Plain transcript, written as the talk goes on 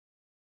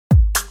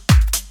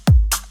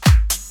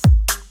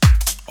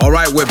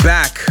Alright, we're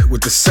back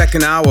with the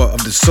second hour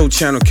of the Soul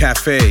Channel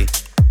Cafe.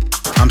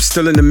 I'm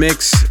still in the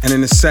mix, and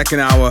in the second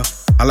hour,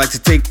 I like to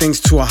take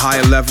things to a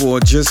higher level or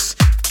just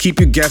keep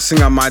you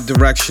guessing on my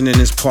direction in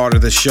this part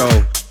of the show.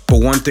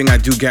 But one thing I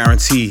do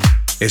guarantee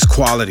is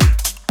quality.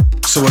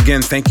 So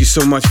again, thank you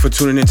so much for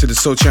tuning into the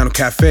Soul Channel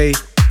Cafe.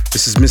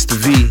 This is Mr.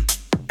 V,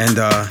 and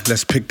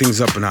let's pick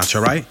things up a notch,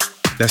 alright?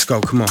 Let's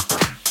go, come on.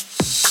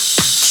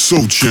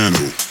 Soul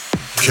Channel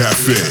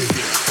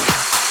Cafe.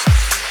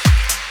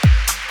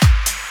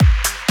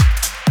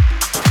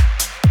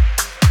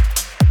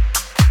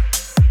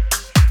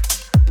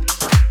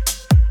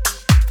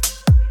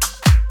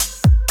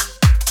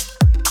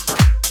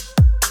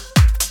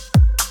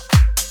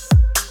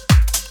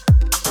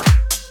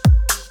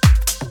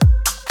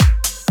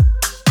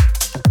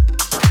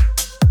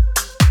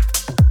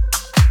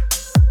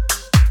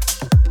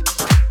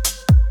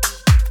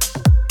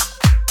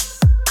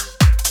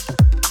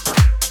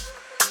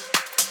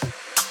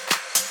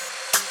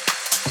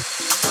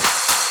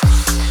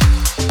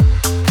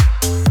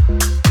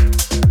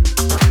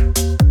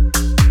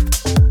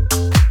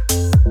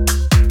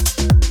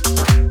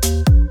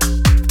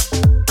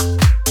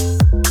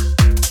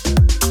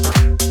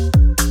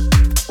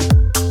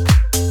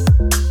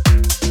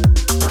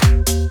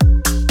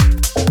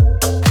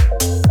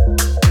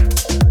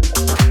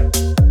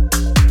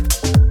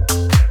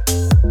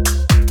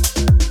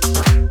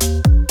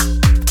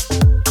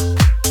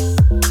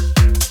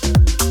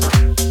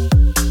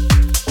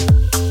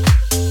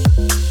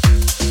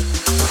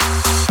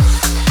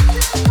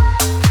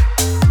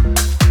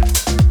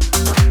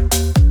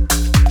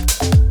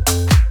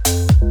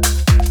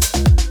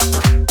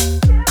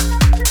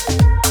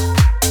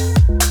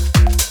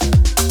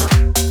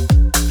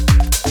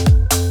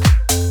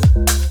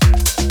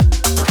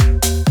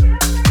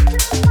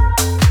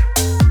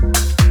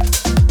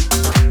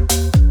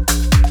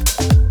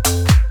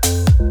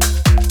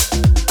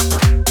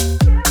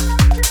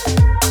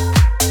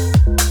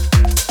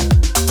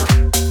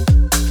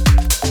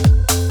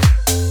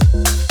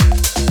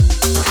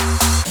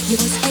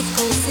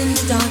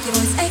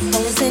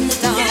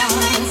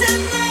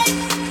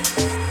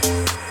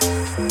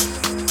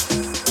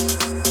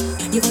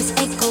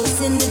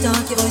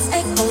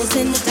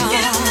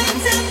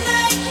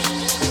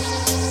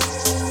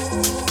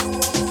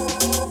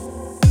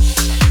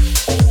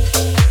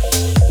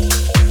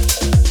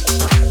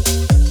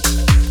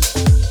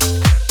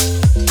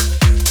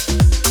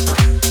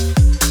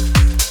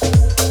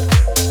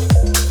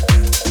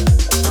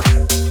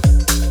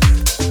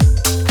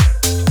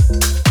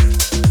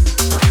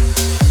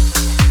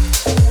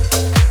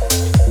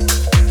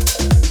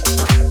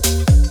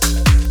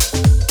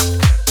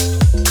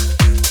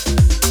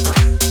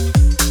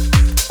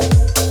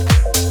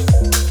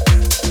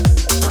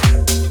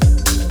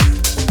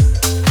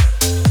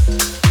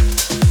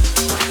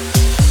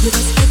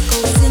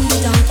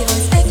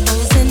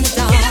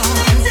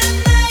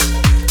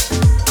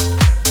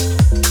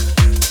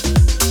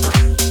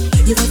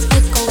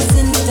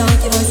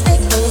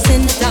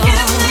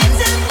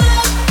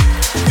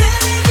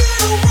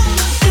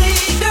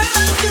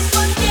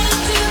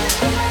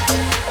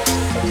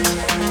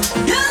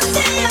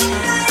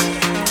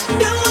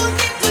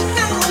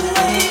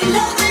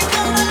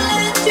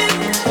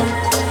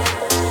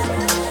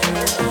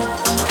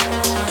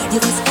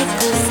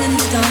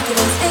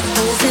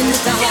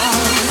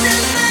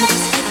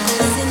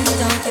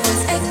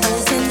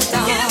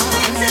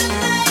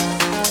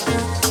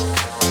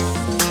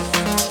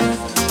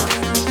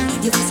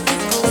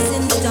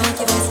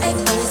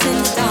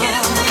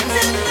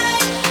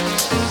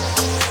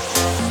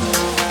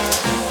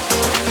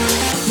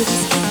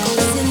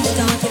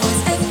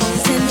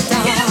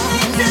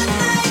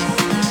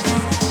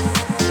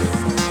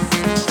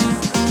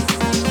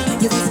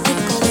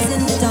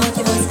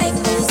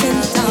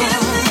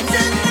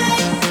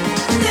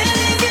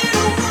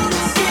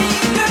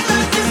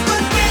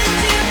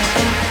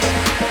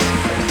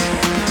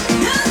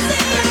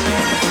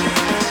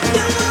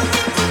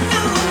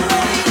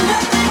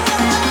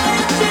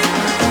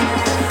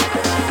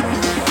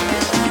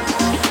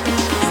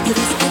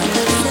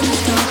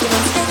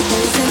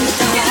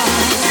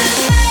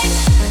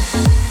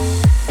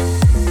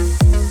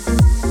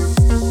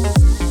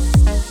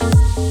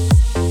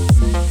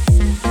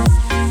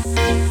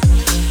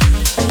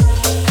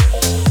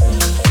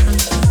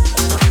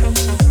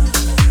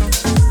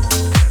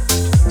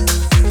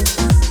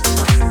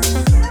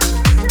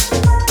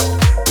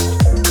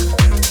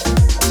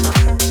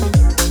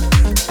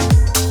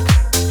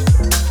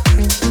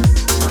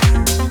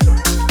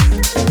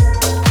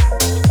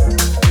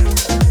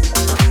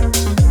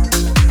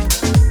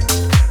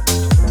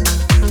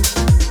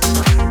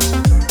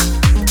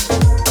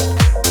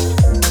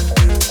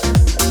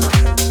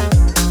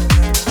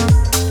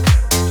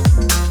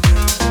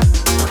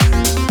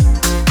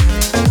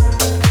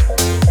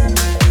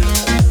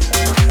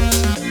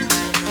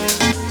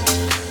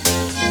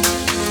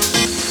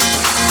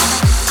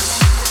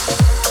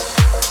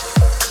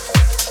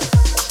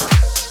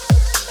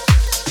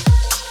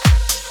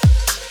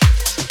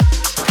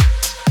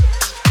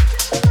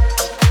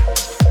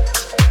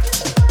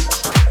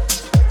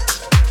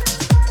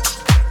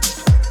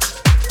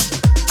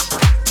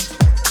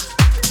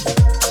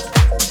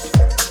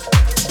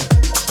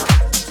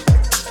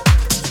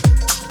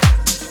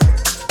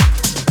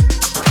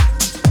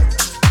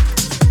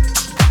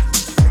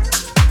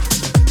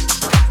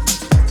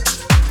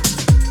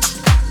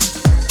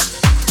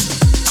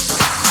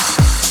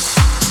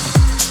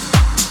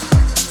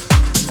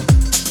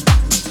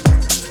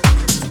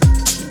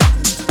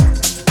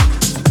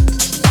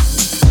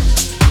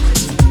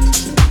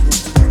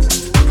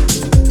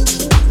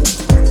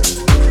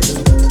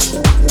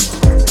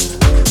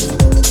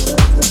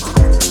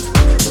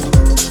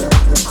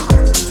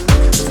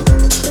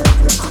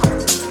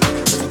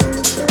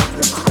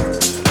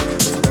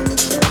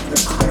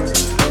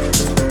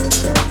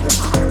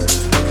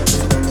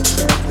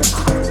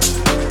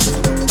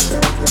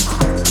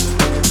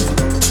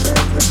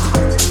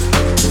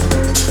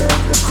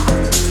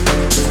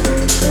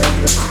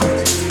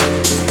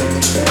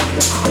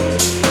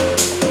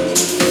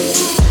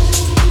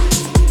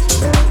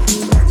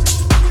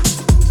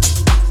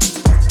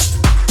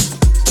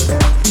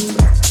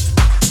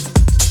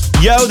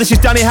 this is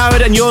Danny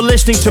Howard, and you're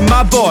listening to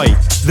my boy,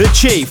 the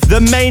chief,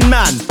 the main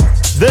man,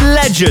 the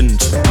legend,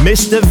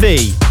 Mr.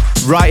 V,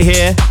 right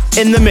here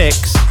in the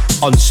mix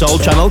on Soul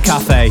Channel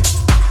Cafe.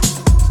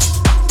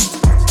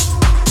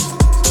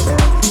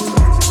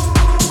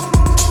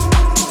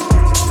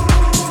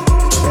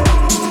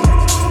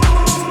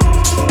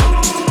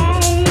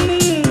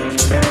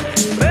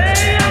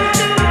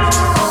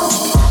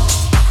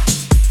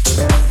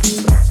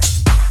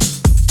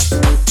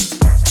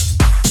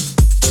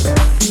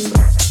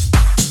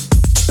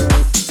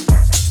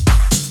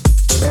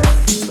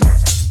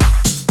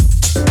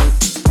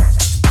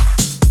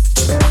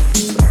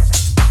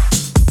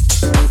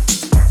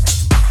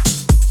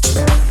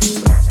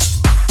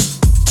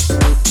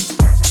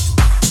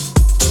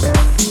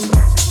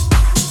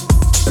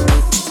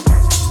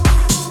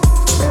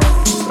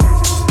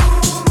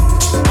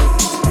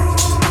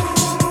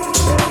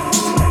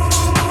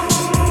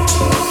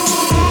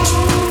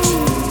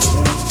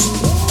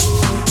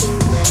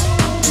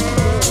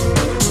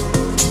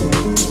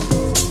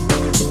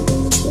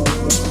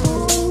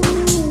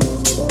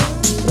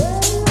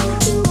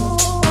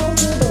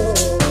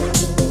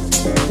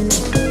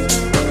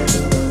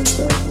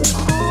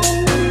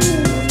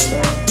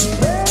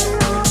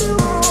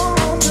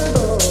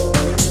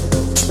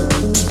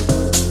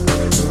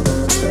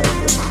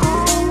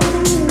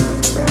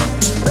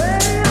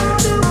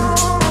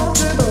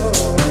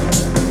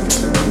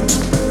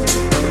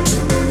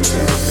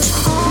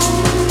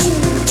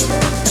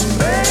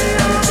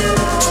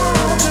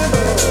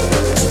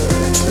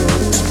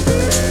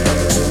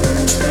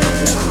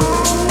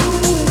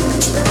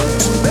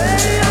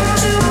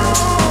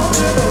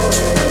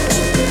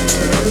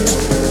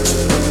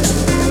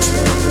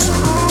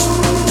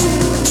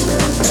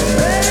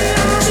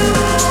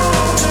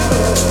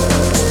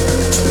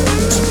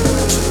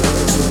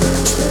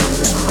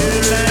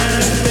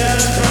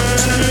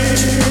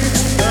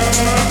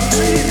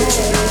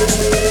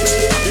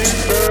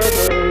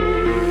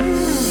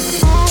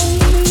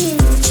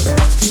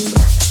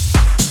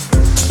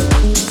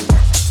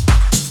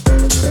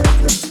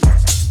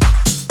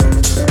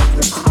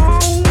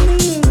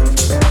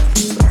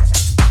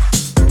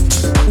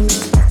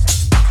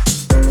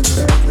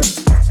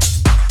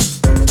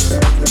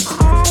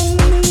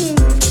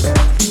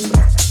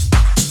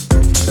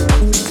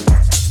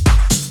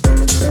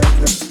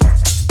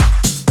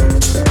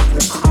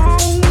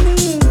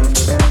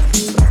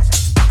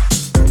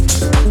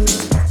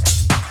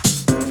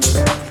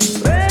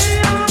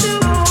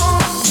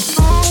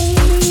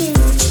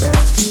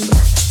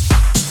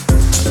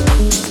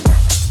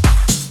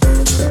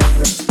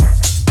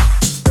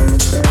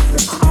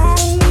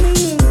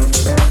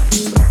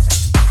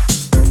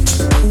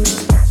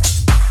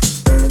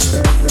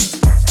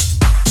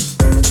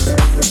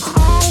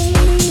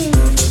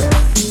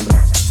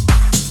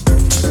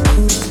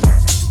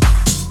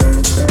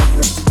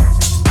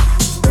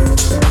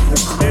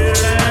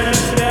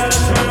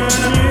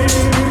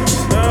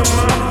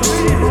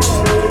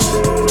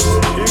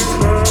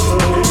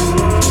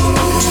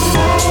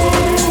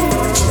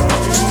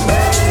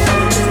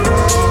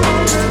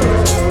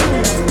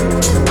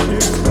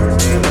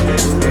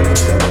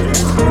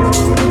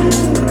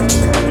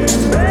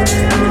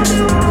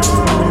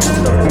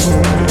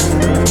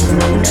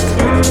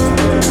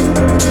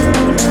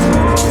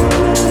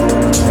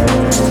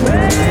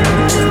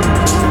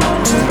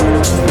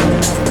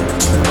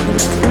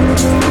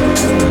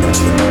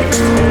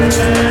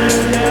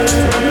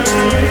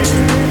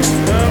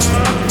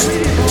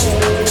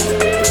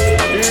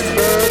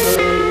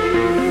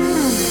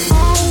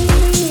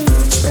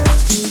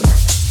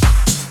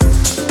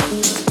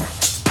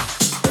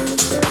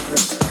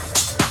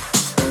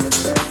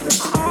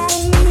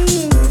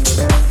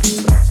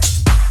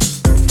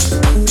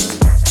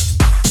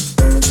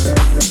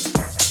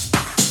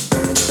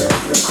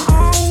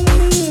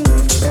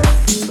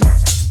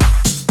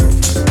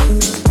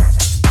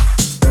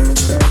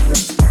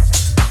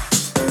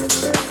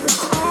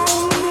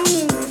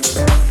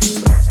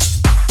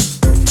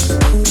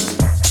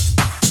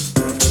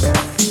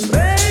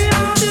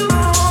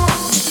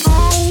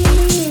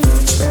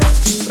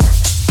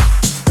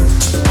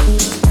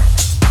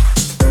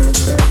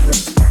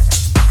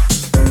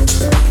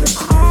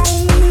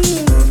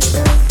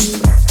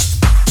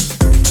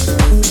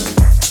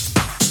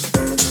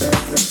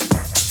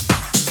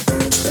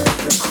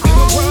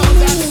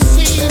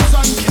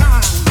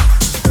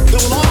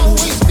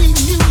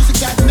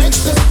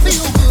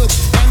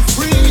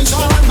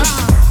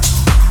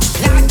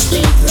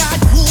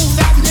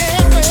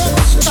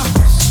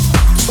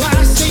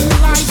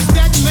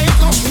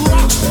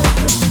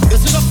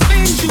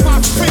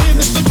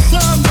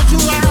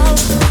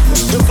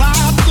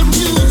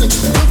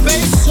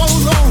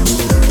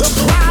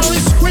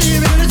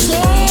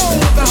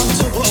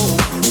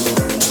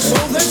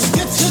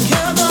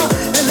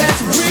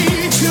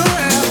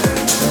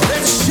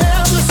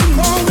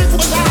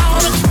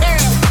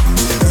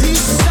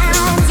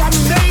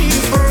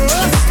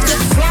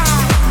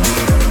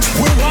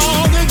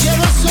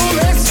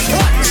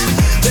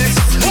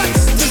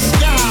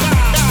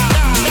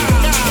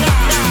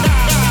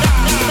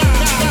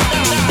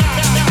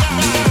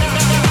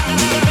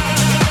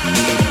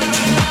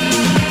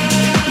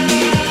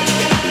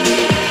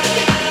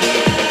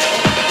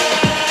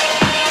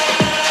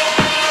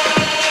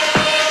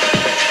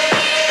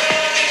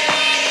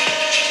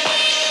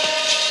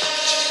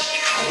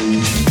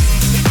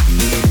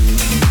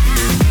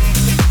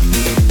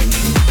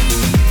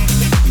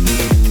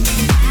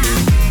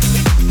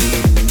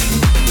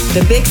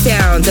 The big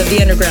sounds of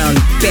the underground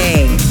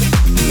bang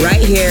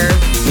right here,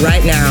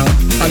 right now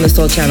on the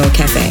Soul Channel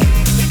Cafe.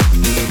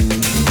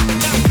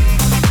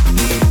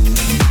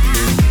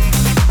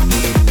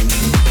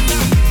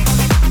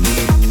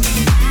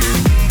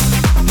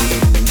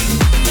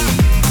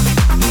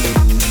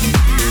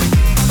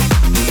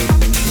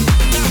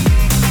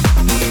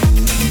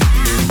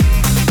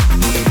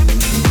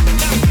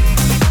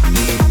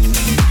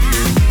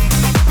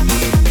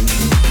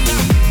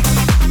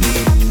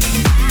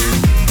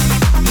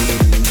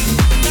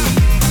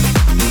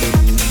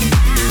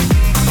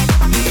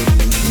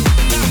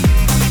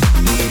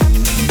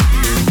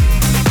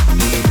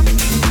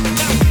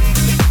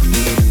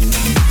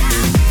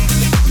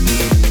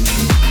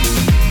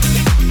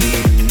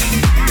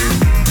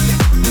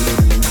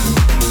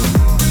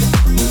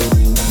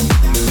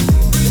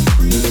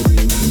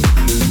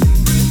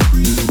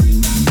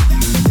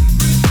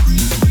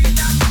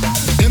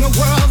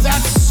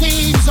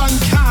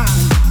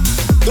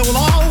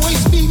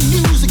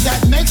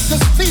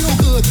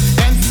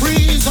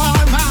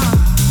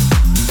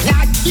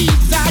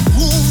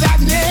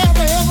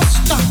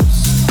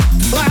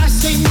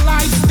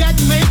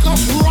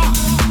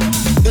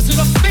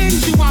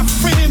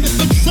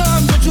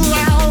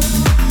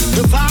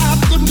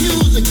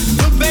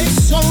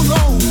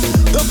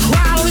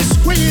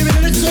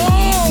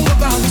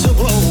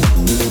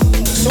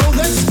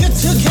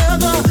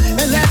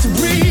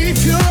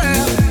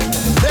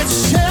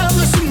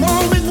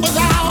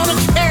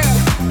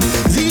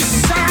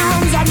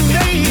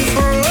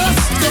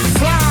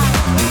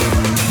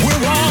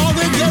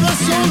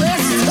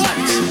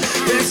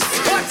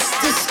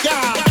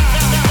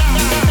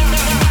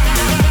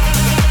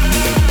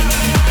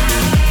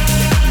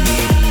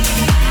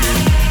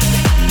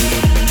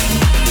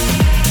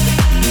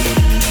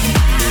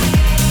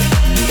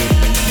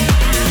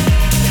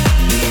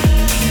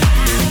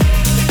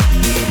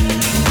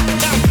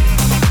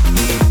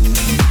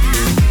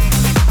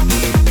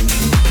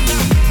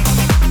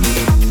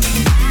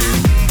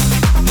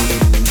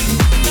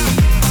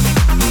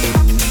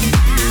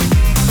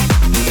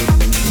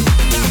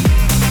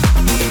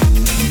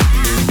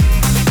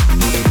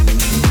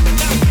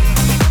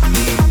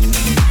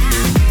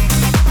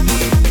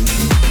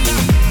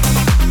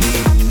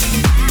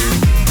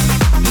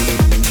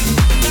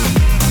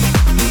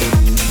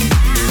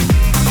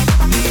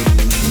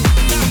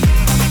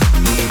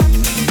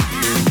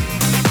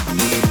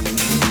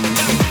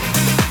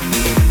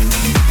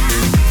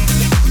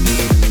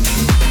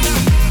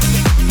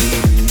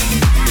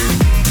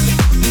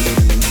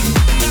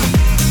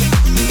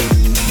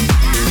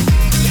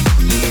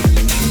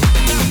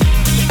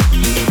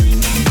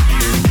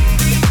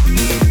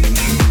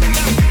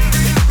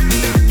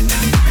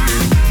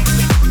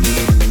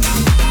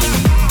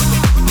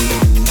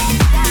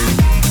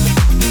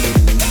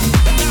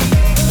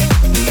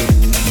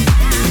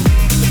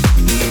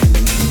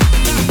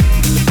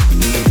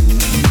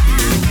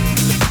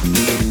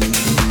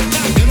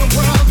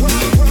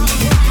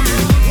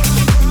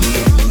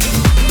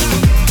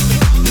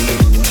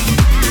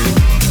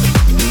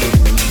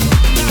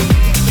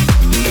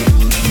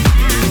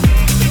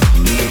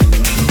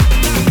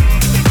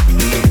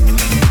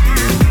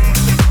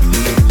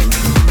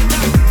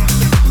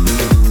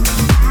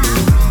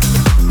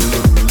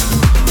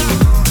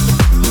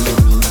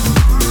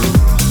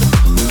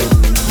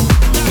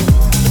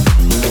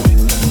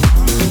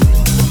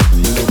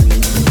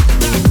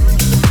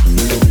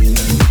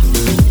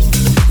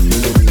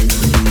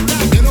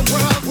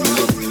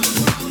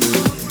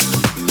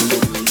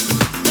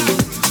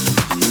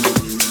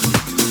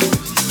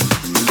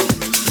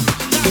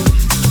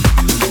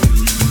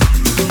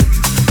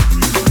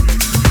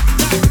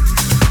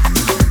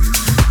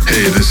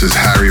 This is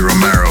Harry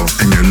Romero,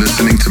 and you're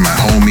listening to my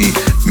homie,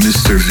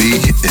 Mr. V,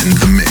 in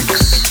the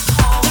mix.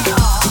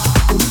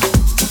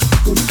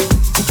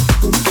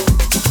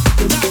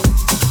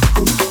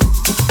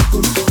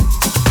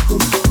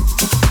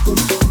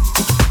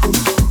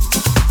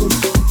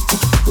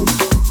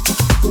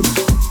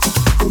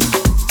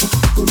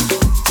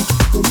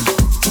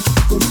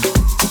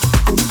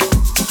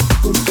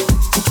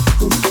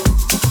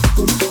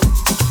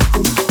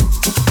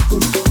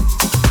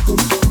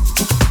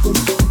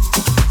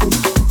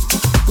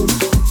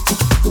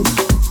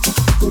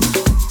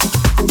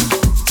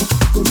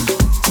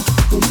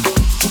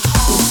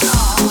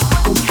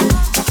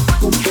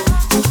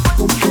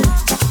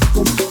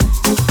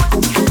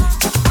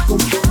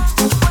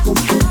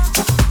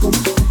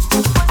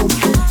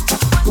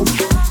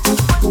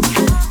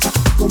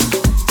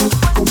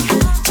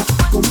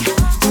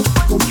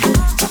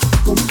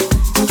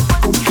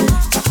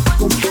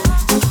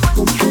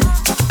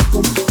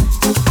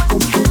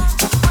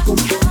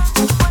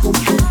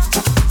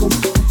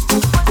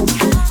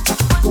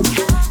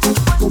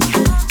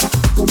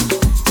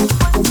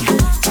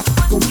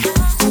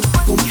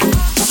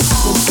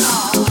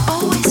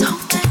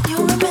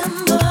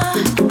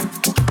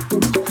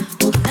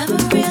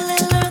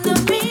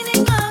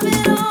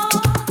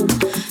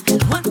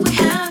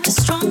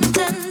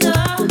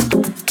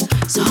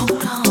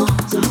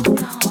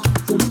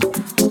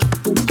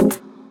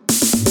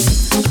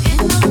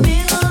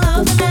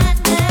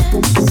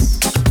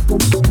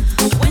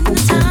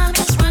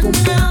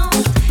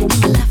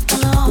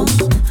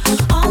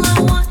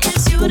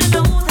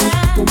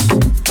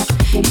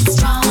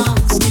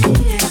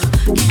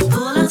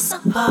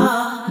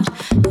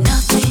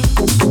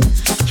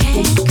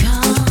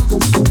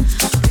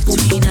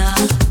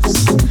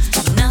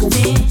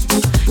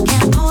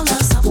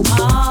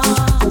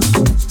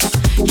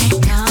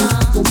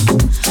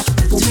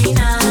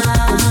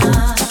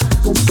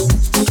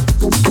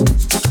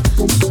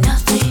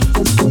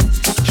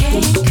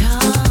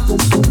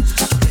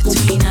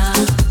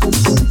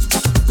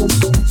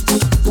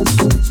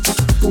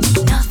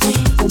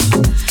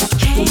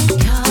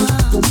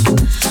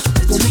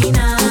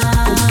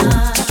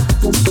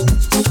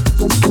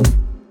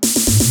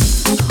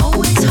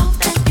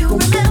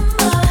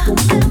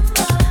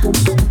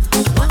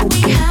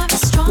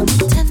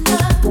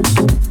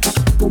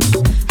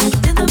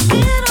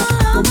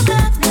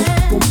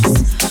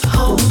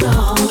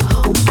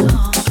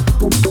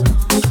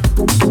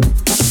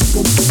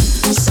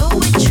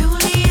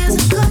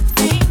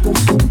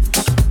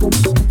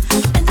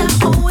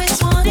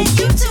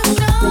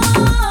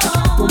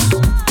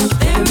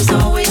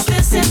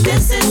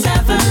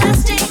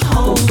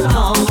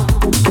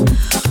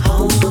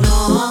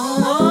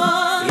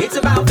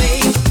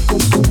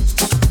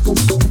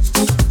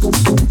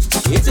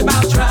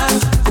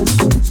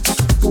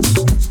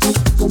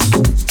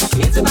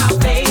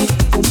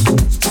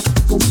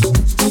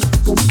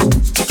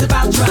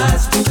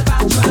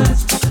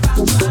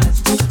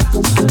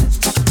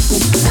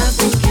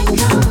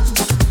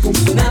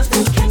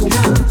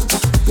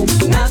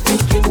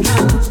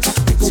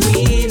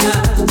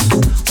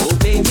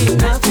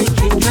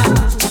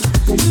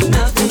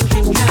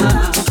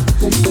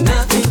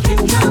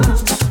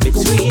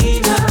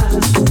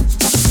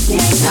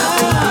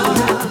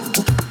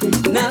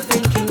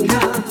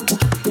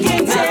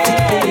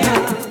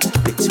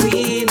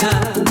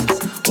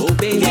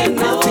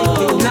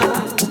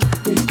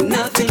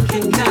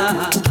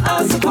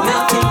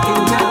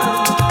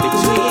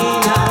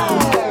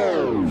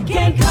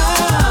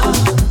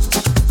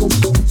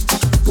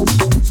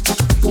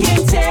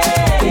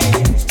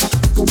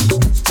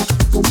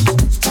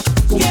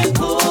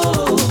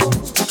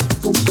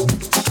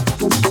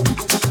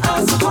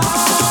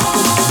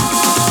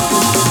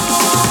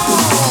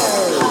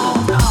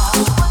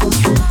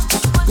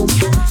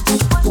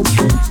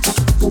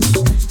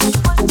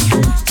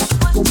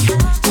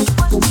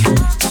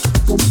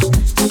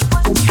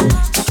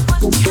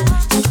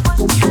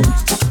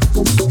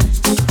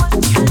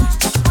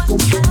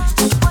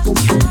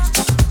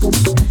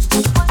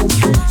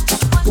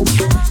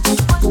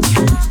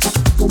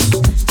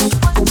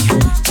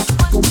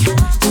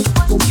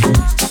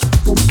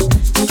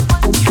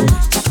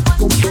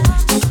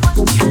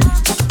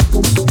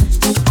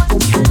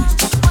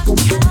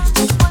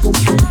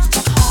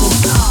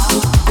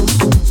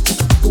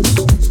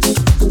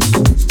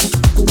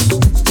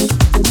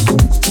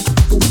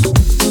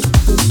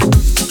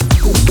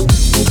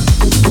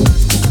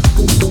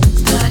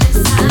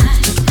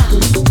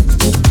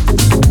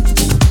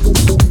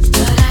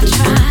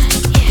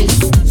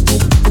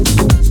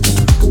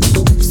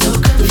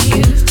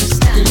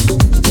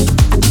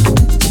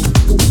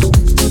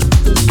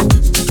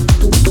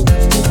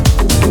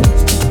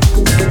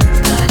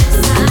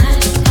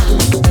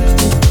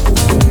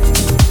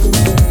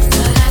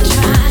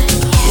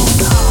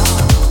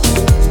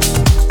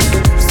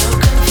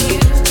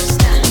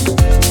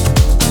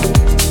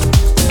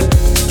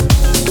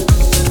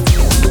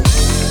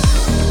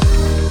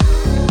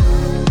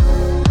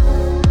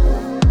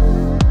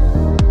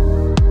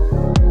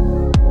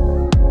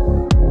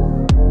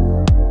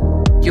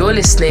 You're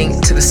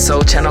listening to the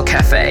Soul Channel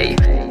Cafe,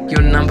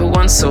 your number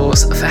one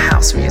source for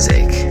house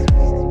music.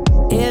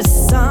 It's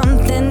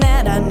something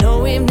that I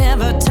know we've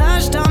never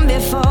touched on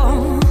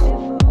before,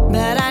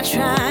 but I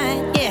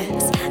tried,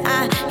 yes,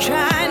 I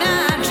tried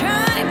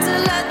to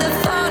let the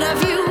thought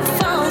of you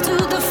fall to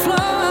the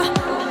floor,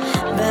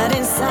 but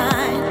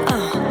inside,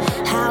 oh,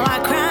 how I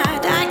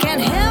cried, I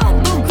can't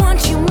help but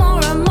want you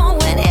more and more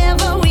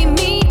whenever we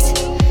meet.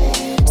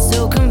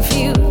 So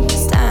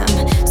confused,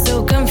 I'm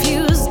so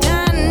confused,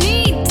 I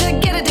need to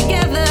get it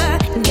together,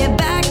 get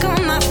back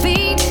on my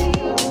feet.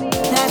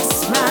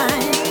 That's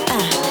fine, I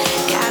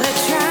gotta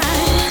try.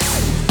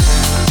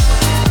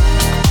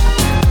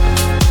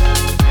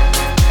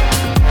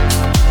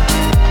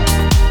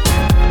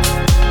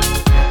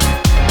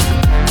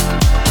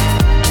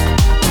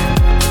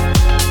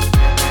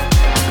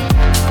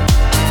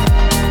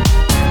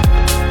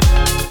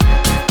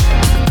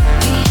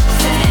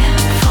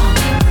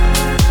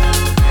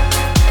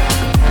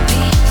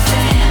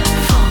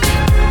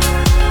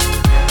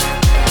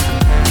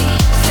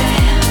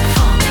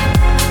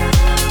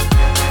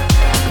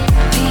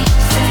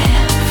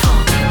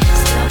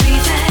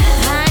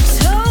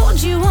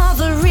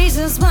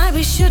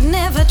 Should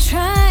never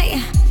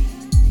try.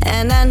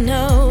 And I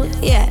know,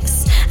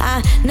 yes,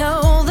 I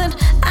know that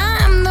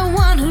I'm the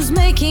one who's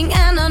making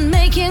and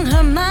unmaking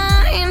her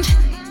mind.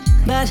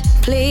 But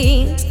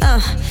please,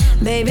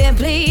 baby,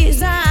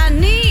 please, I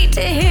need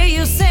to hear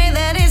you say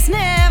that it's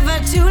never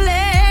too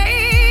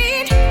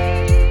late.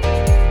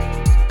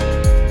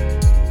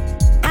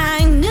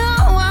 I know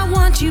I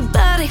want you,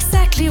 but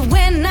exactly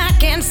when I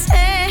can't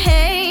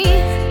say.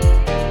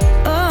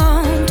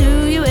 Oh,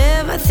 do you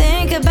ever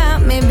think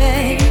about me,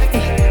 babe?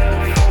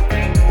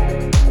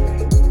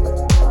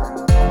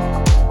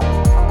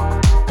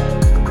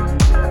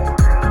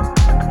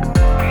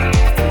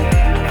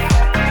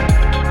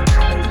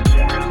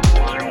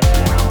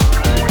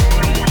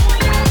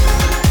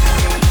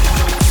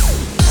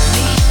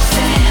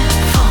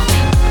 For me.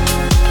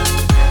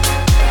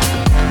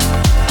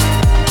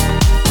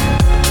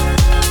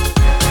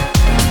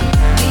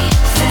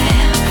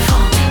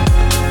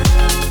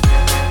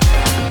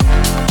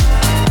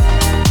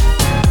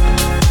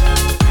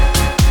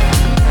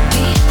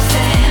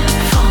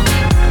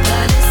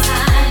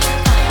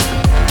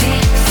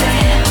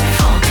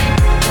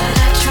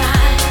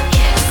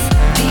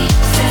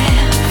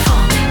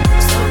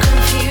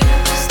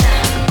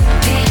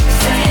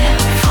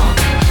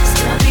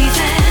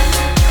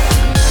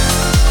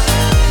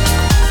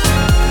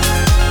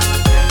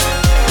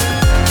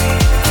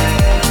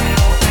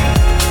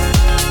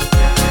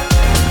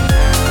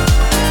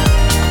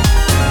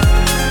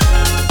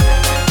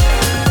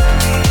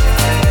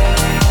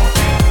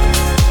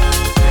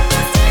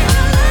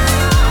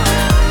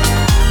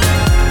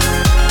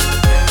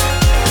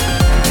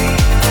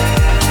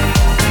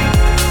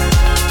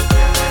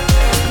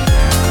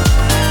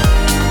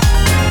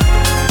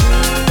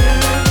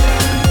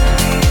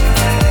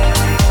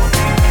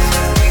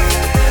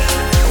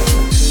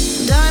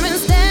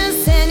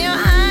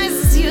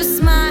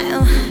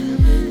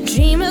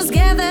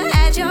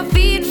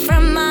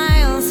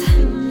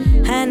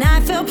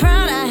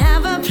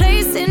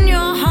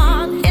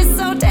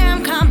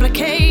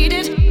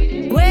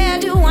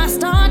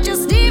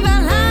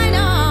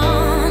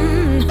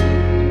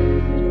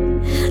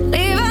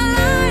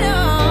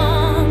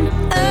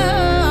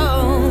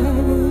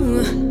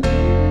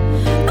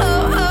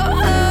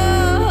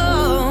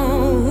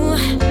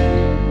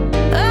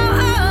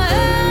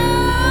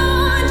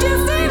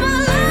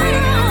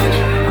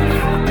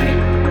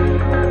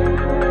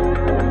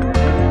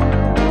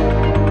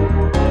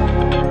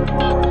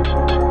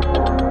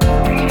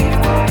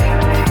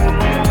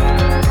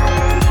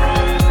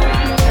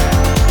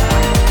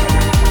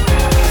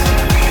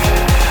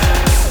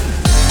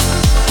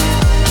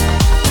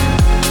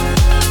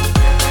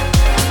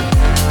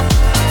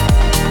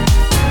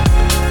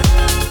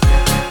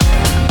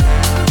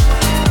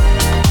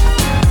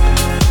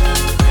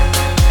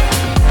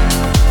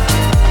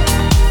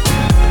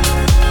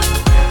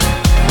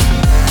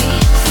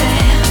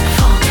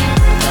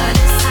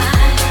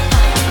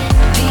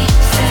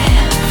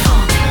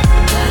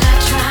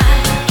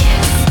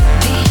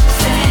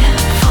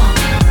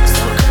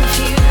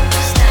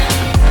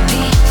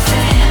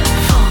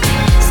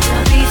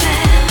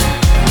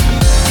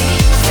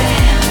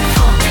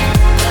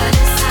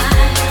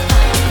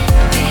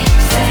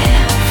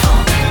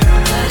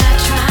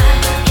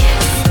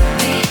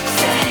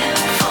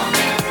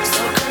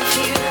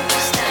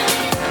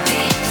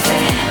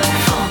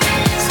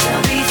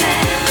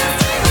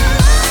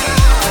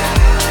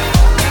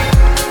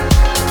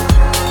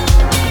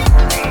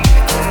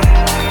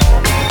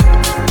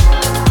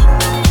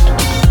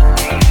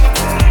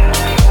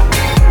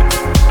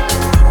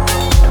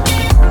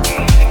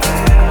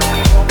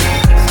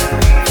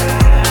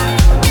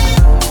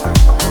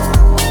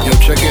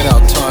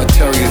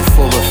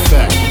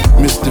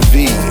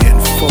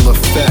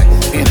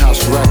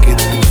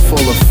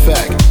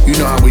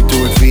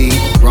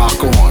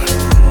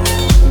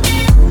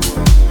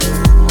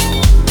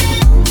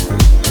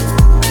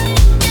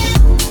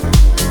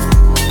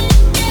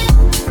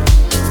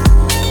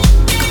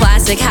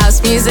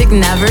 music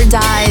never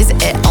dies,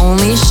 it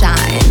only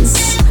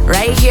shines.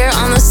 Right here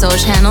on the Soul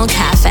Channel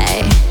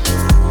Cafe.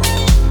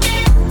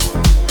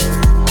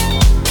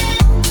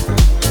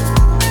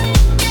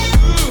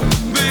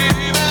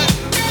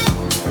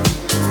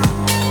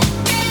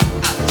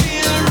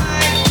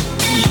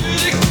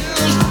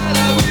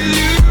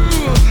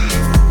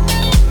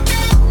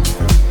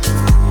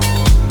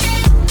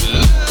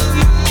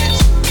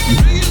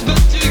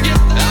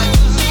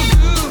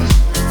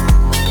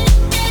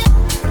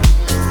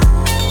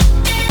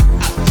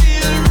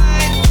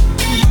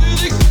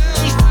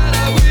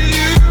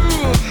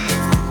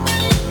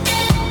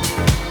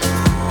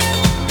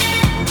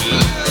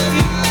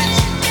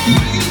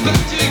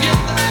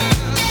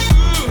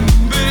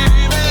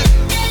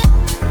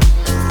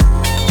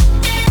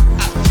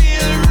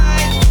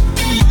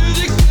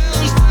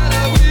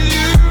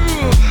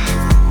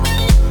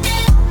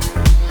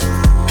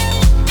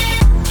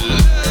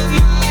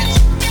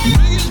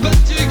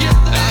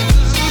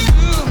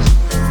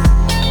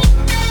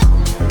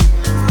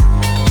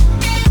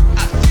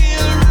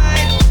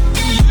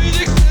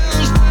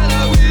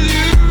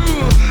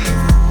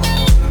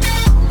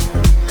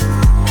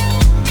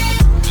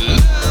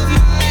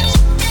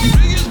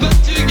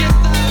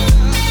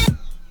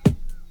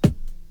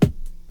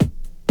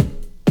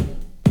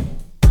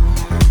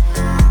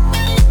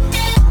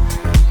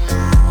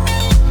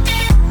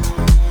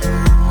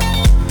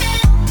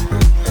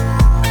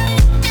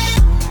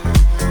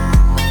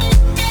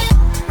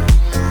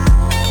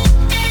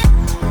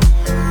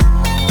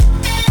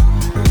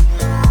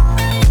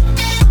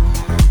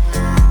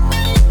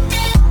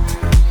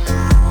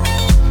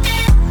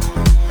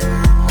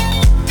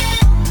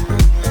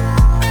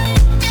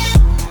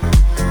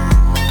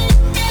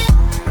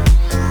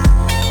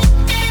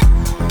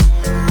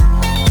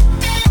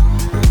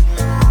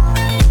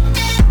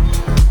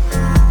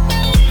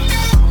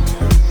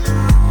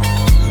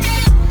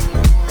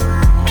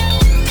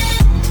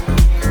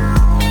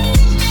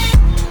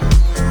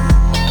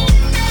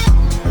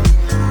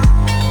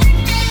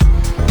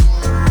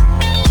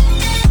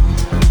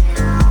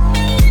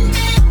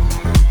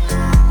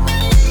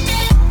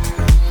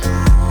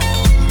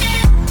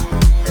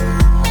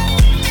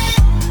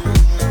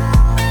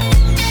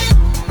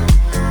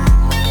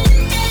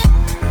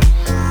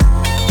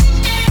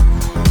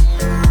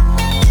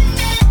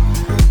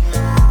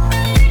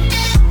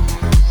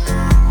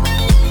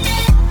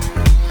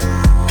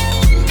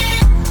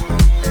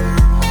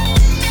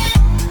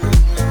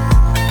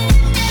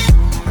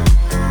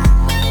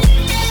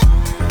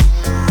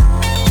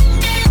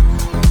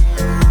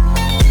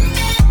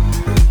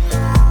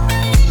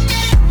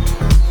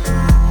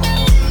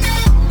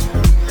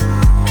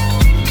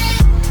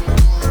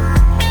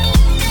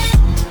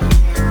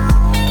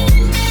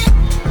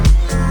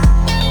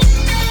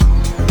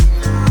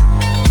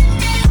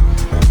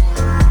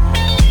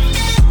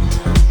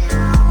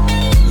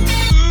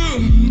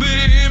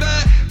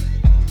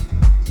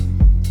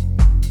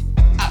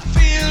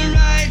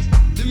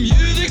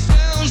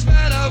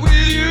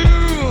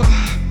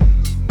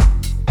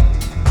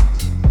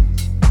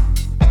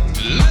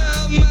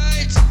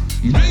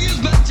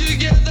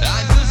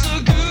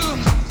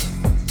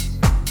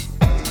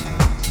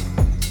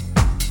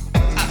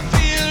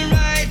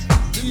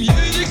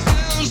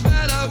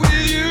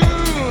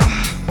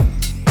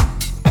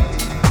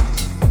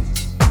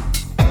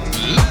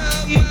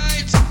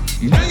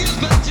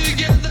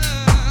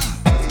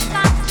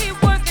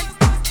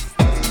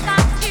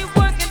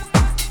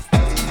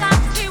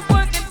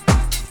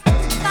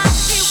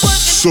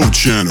 Soul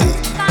Channel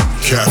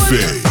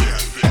Cafe.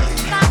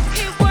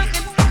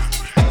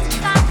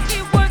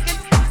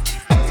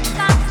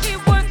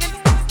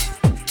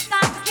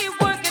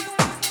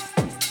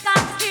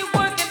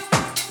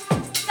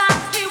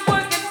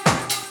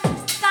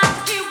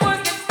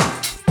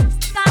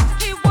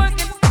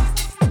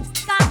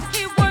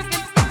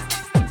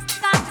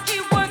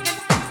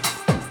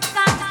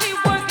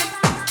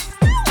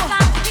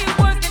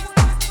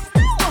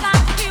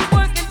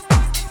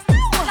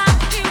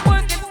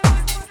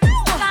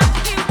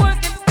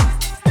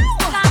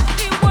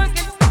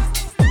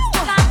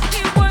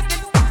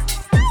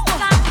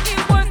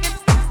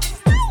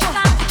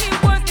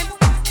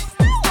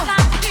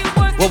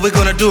 What we're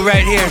gonna do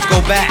right here is go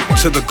back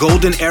to the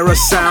golden era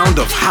sound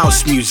of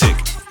house music.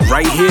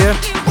 Right here,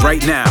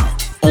 right now.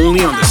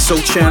 Only on the Soul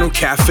Channel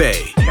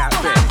Cafe.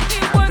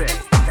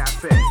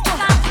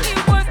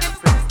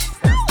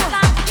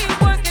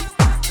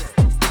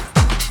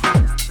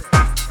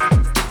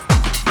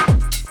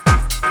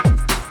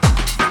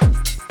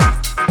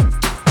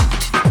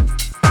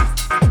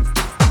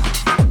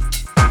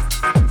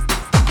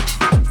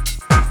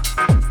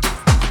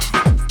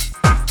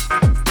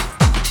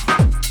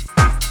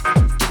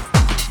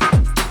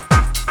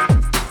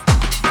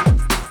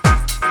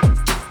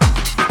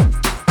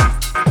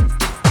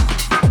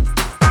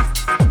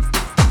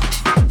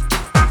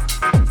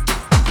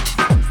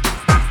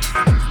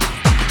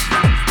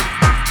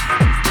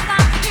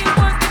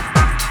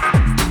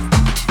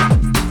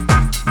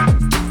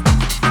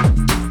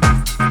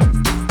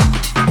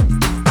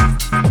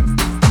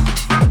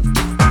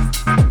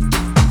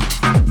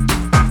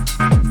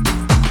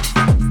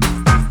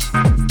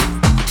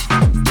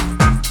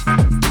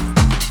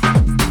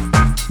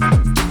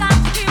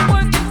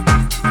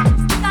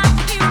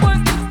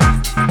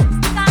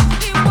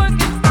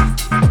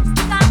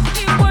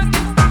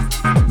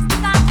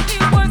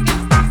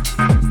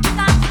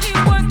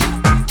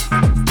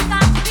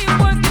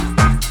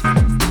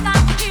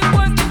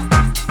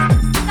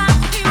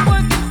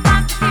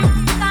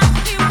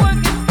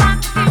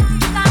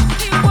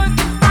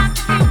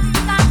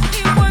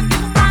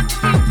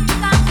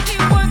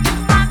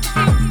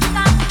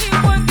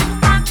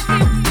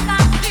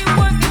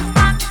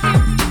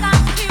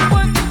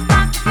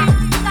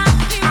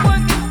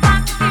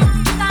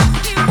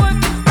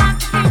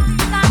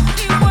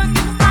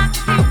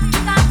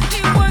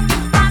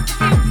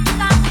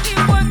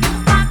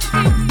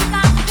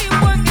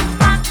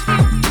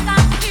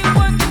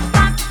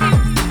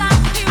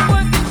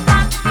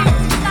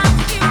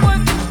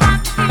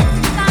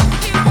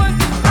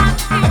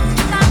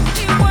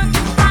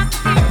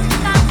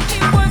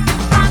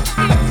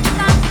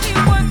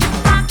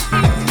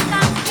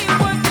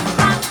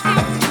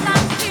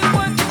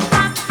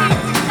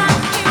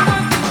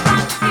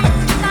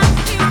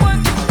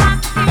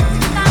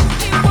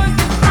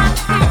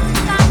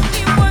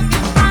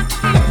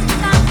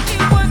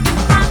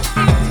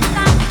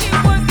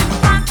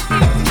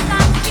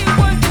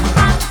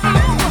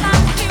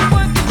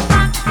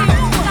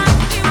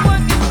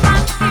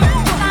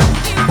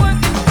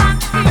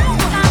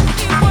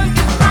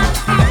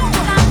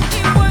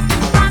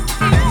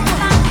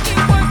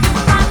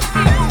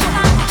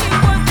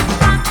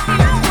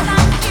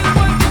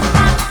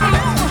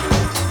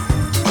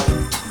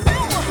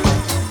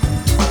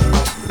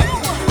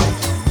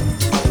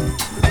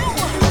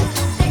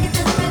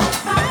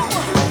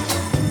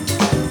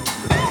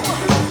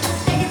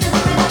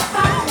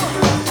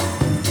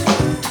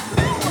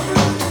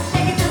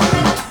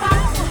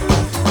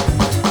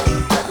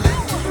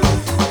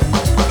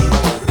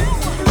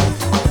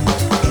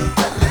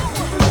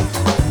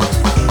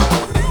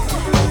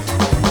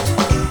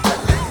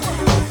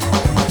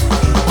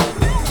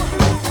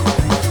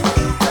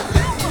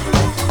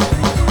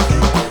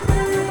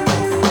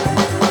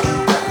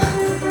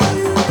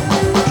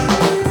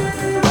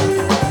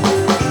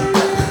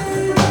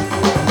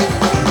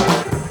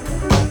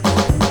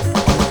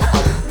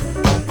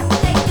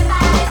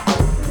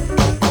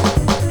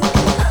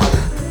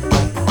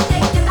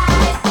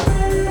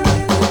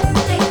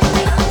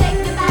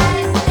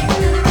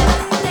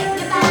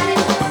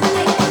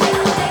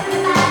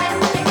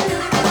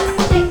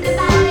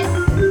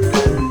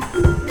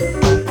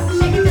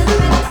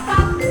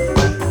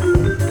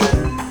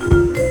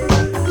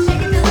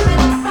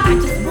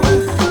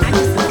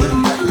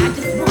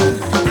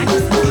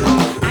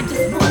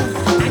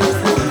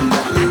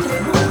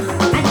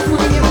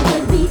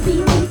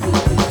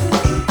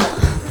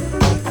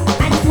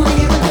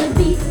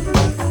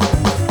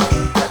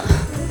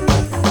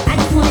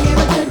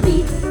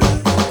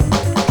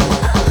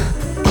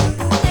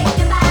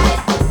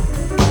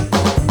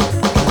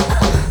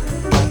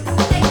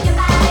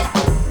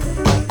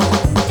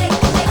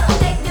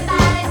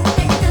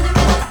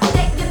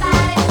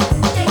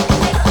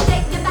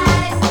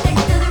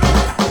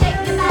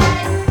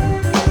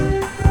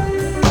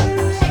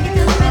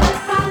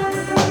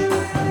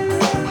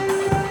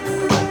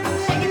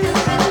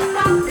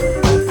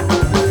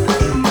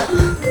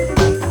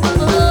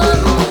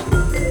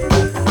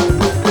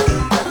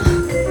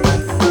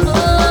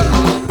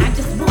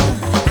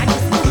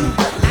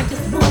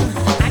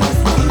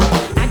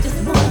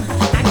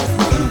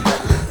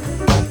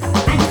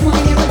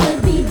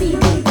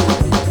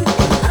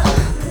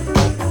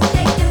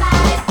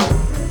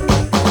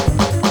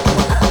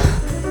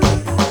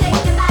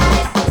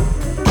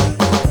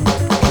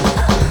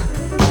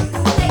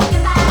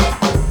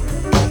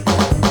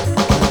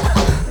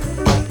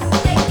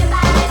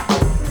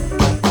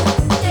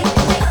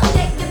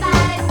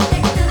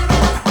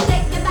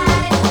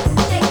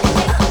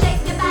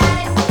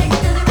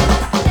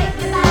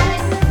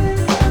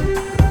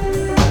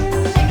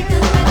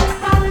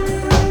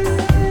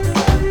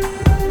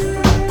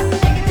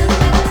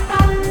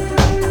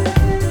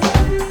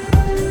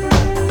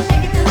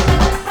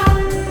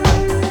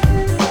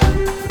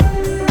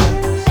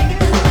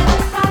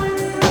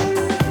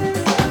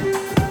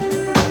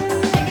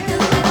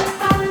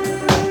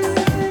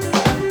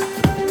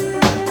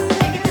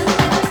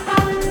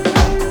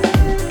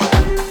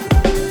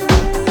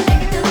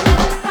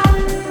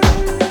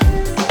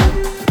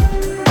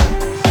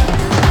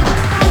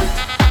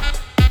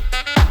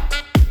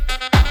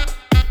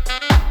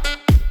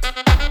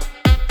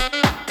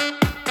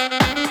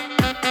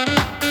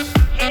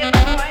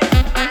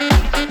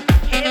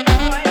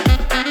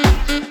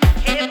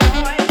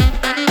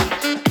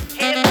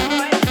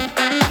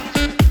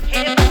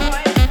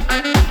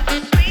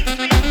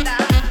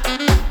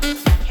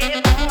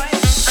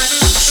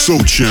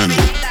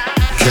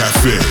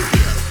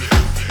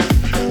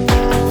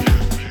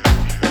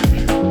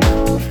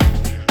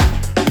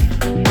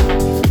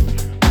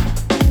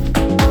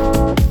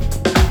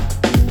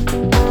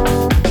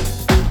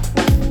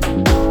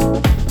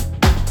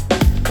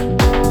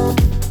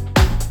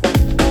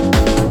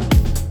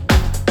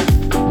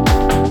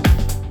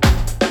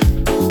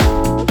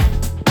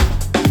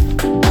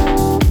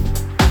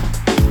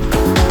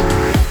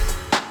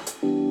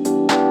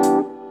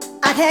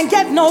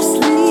 no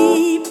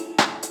sleep.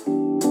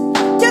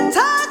 Your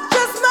touch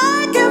is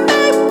making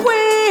me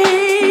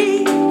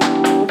weak.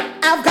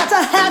 I've got to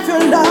have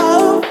your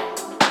love.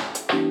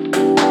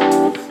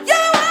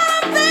 You're what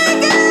I'm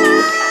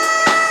thinking.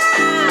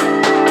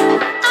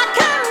 I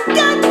can't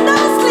get no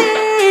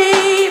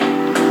sleep.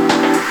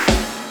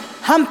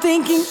 I'm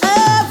thinking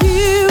of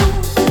you,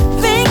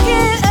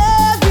 thinking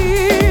of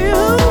you.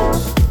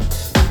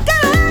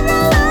 Gotta have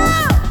your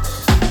love.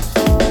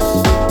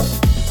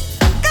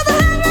 Gotta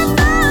have your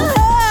love.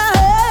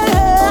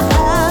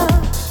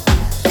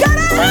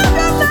 Gotta have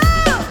your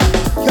love.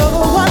 You're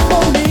the one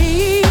for me.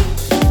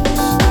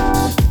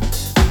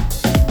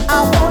 I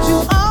want you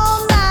all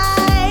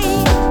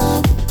night.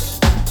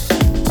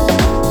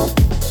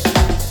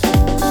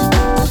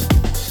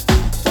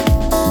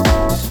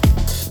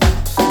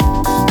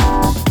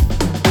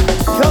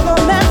 You're the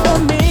man for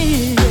me.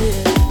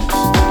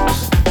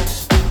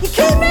 You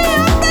keep me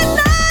up at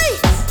night.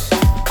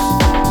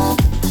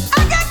 I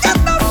can't get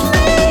no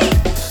sleep.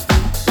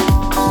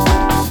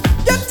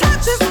 Your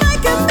touch is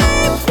making me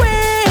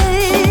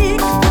weak.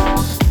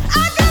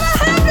 I gotta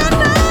have your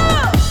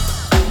love.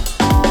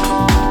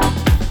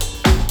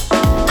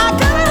 I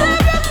gotta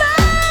have your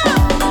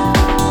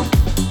love.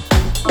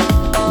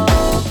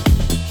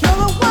 You're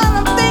the one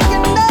I'm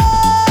thinking of.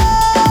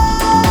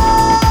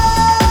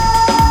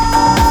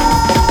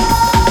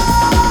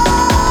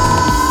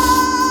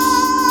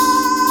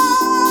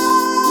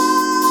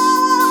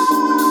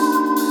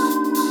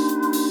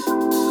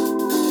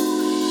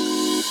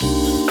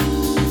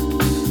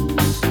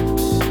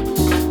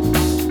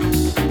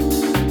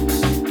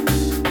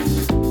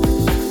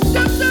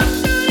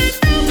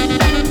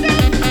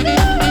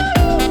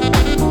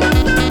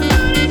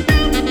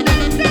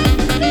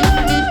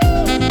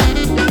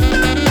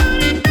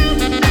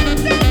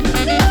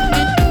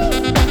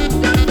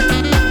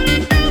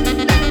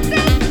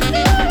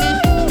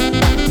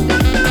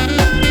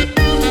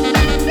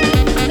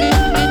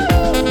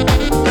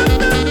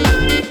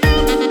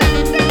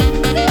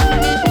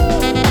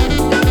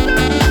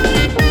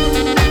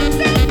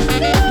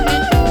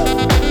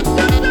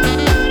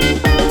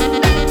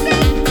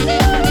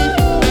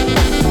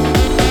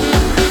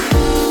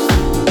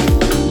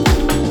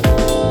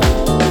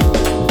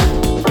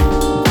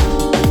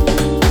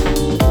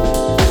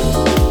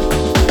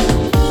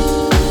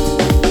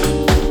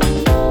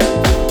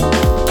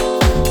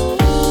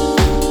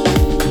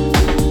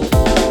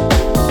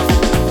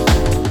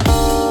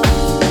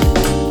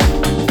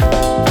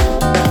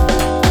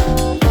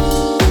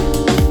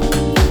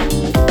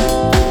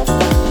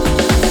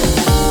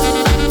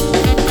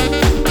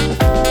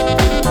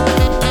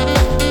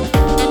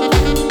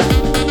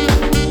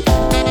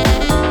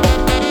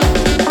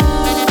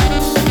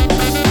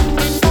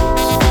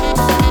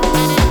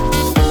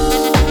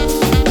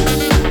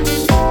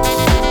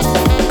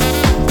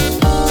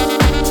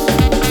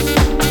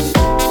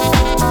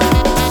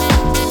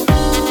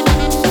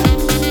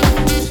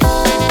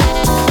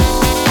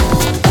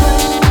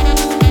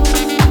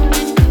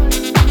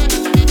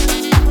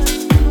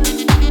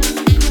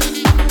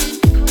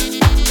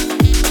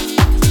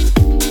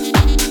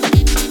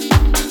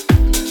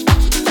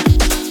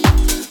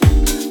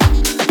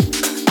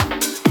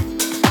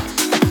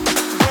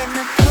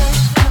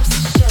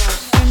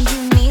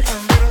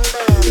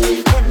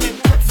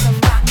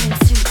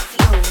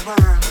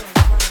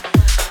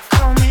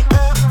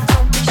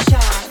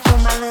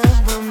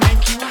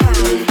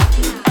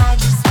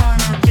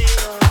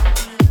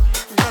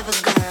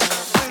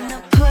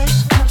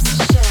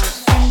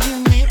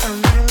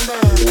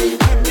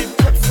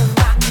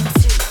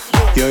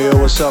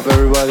 What's up,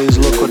 everybody? It's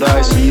Liquid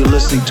Ice, and you're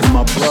listening to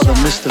my brother,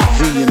 Mr.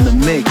 V, in the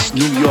mix.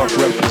 New York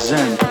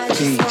represent.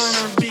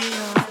 Peace.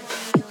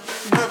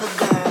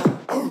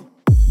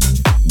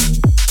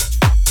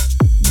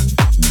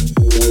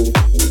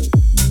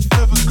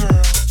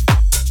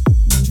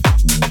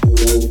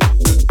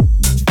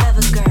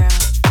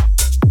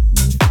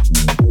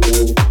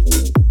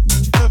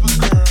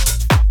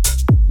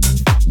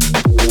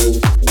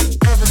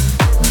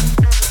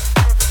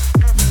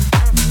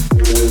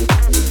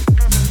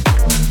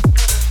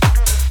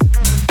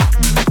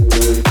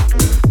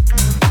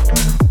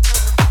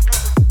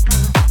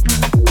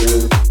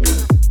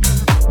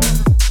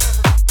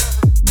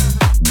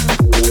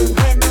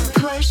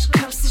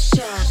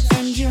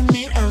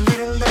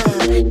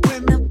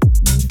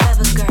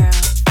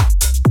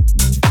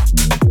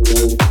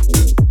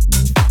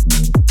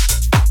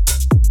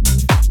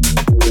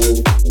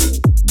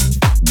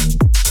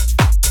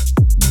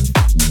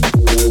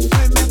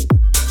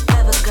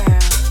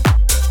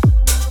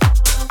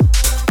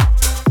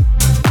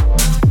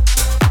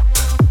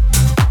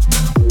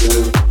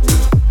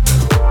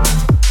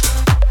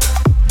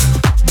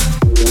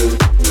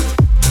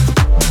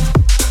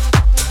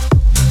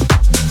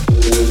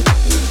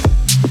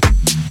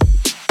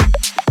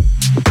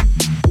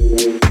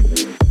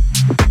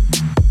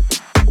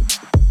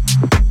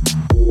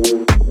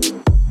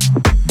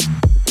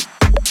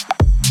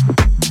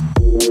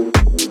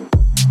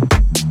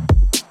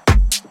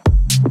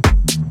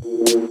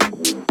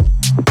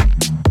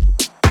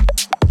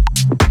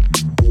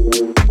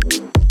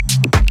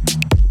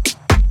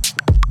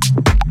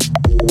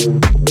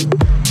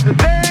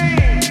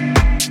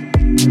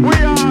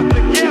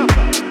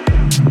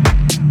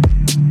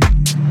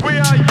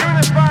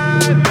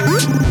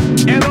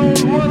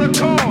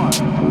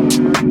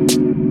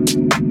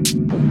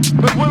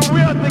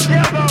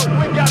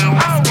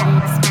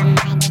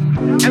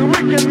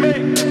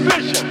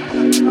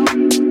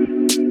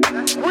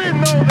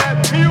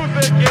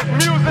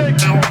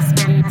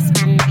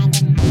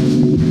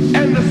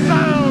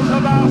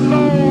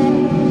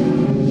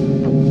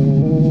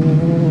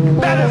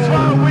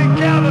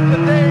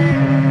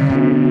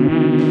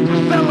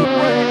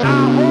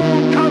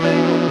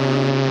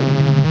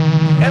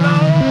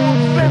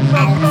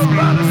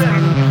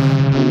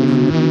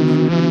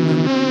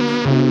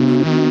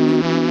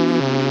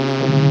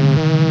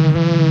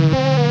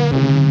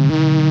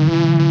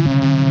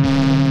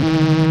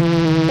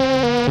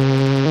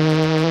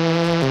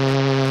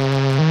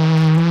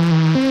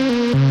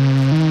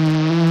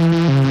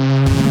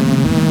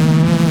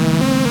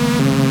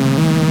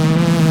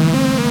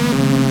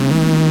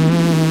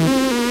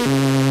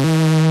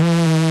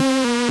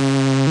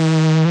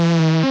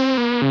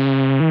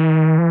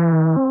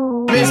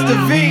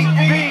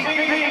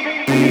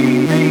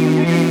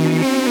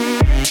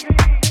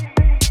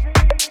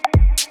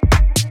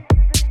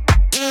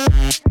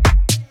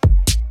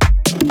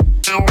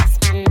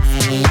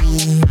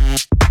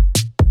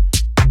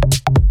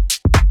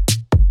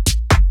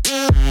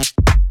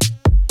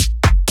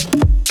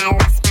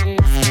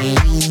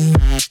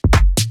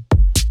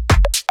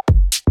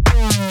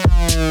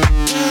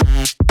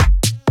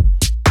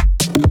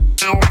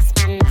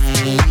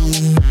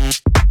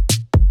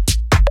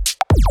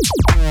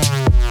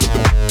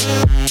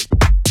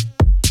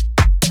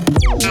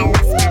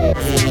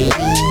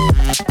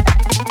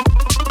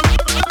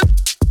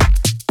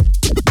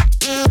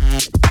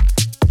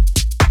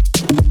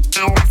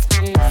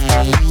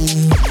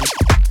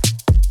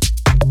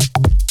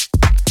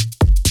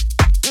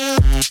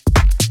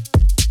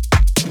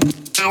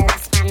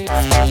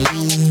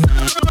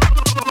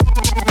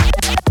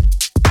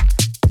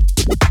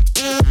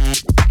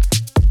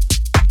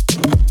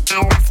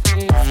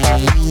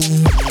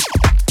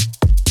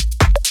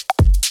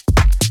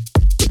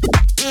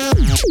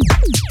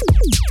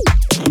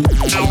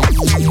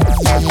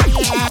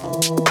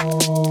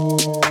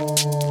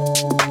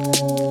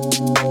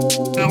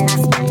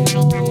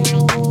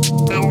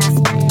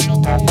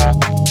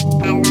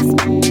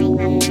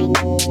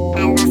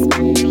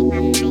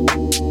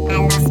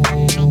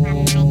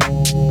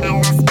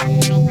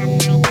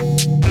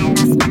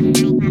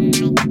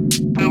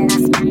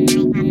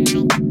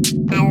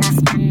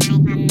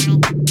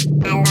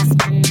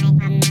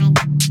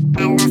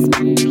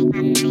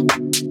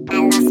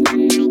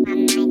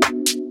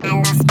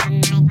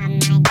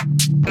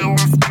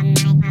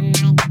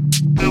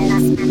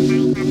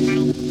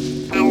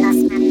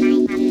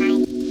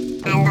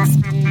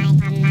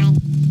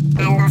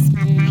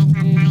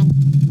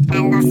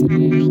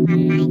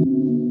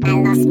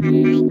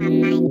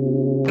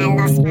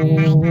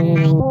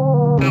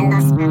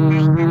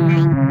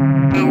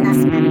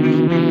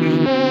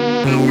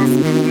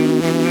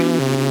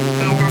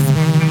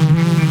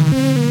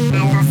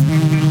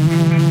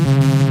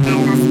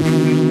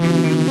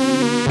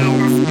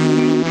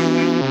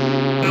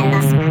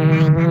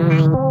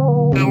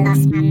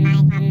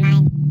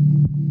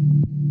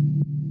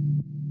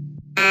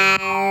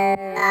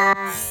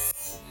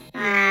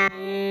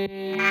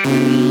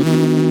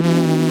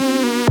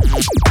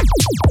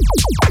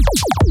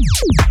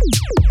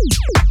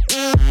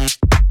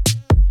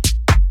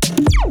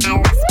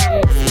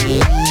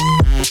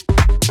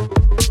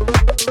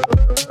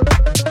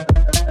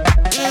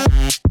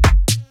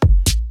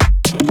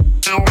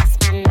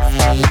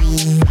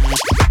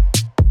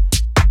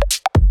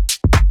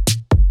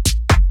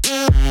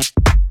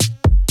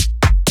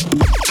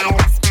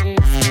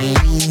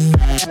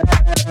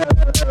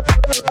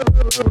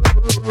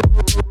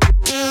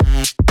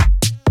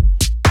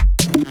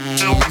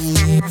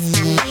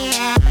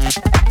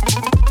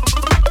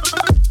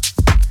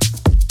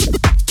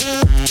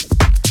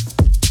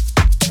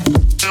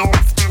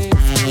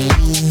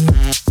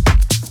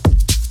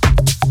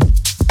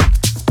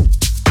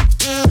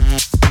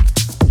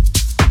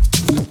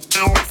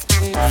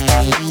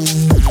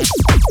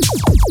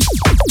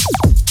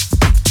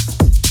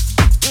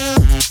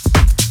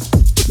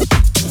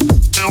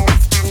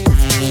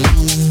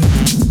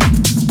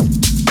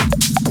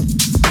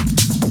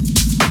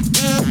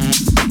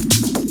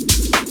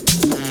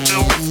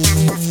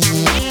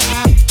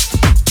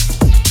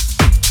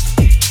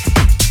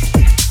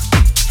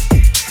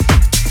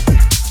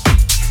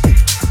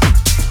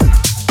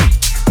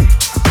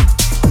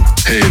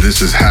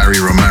 This is Harry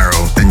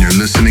Romero, and you're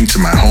listening to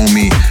my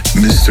homie,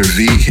 Mr.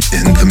 V,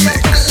 in the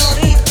mix.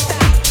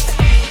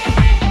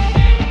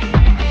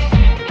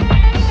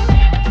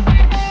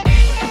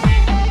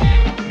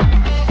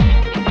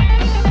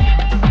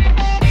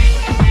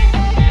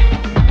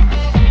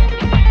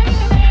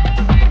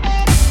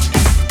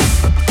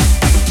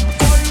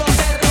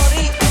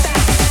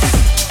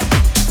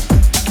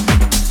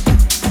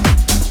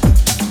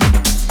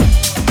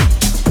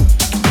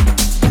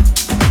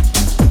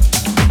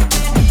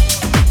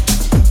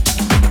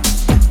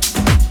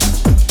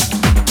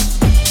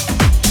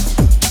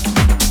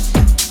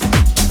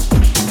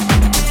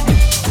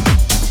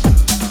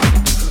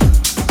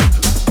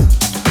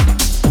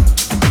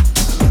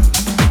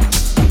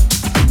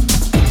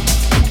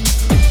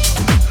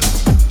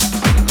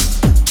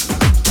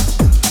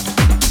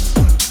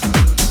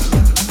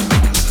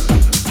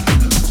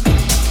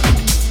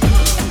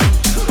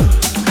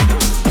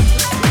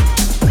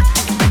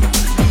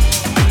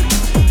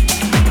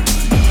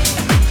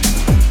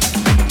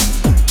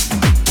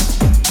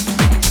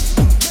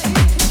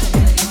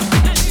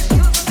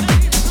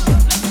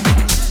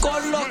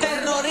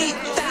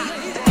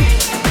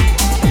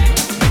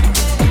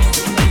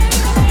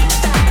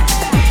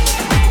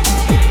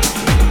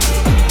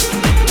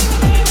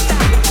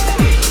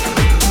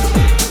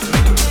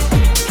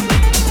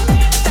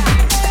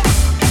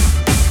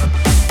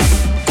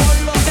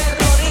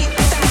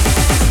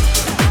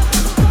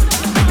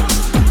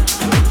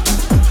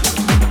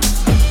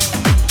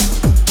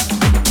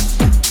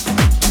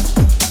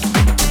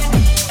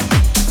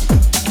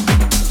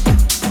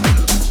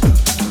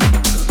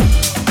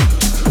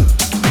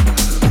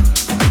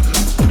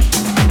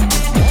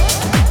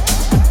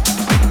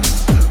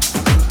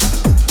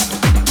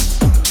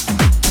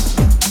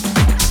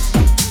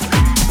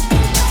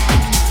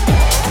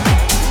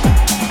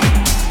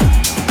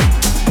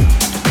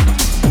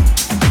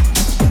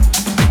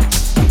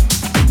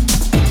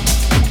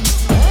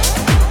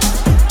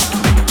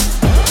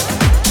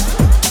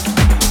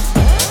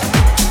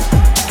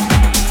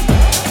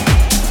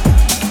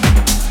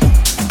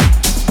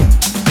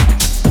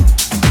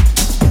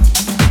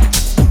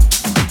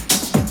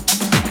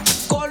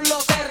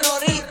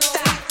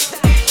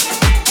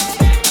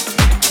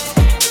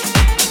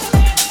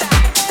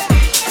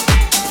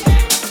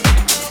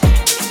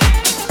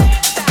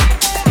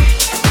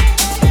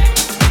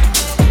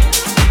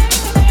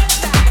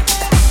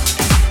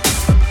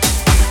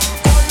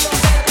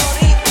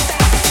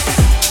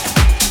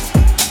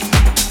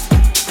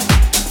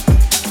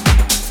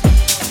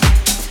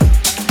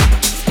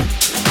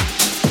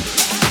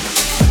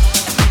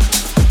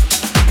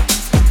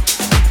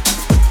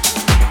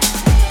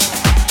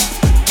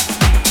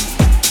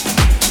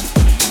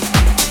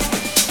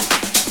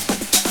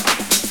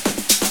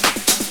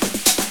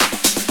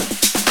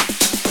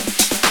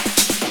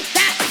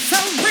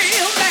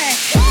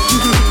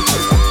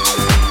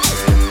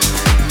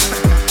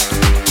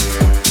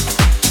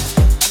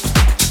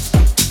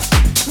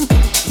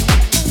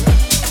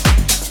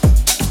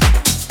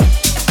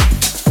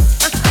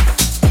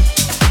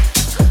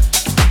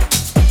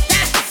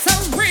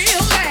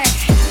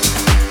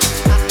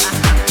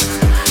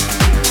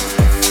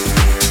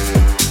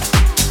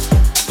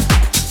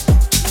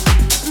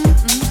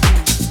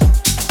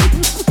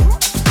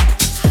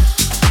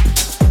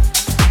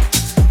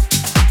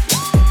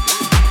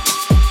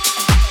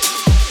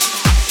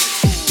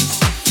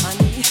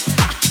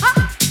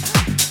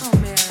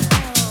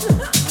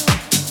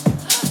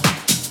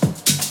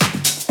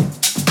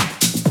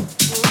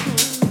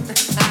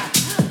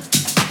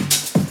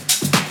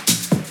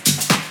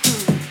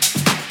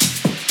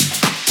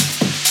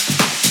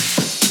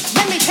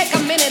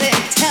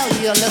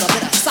 you a little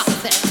bit of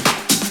something.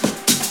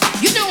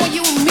 You know when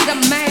you meet a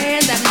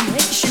man that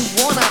makes you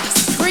wanna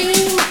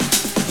scream?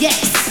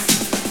 Yes,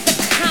 the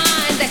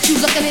kind that you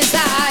look in his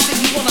eyes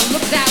and you wanna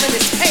look down in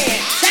his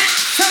pants.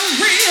 That's a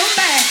real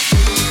man.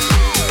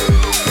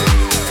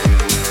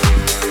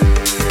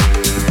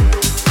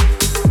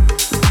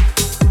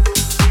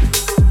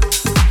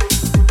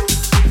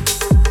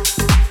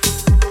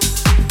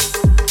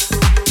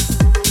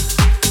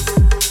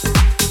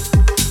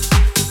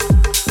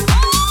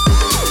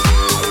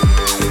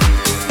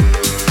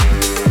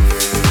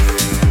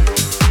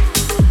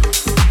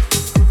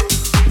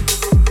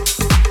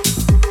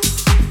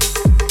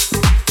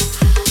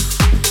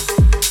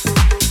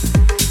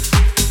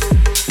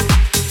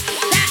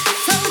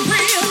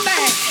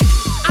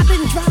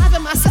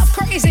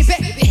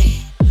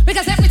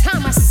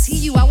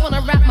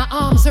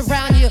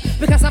 Around you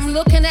because I'm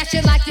looking at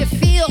you like you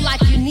feel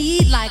like you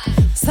need like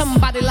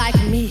somebody like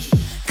me,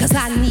 cause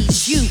I need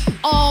you,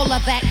 all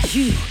of that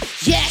you,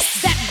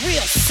 yes, that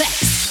real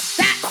sex,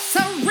 that's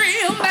a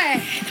real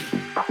man.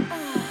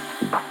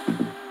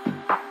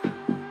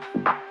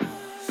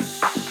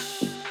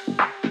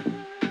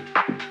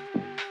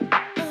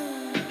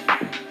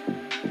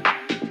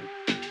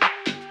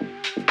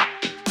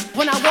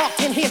 When I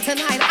walked in here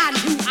tonight, I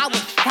knew I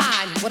would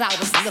find what I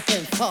was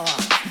looking for.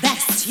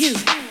 That's you,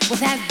 with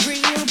that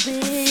real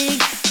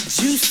big,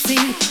 juicy,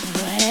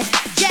 wet,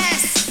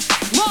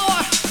 yes,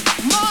 more.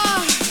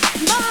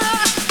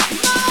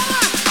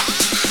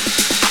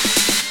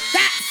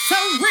 That's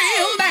a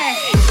real man.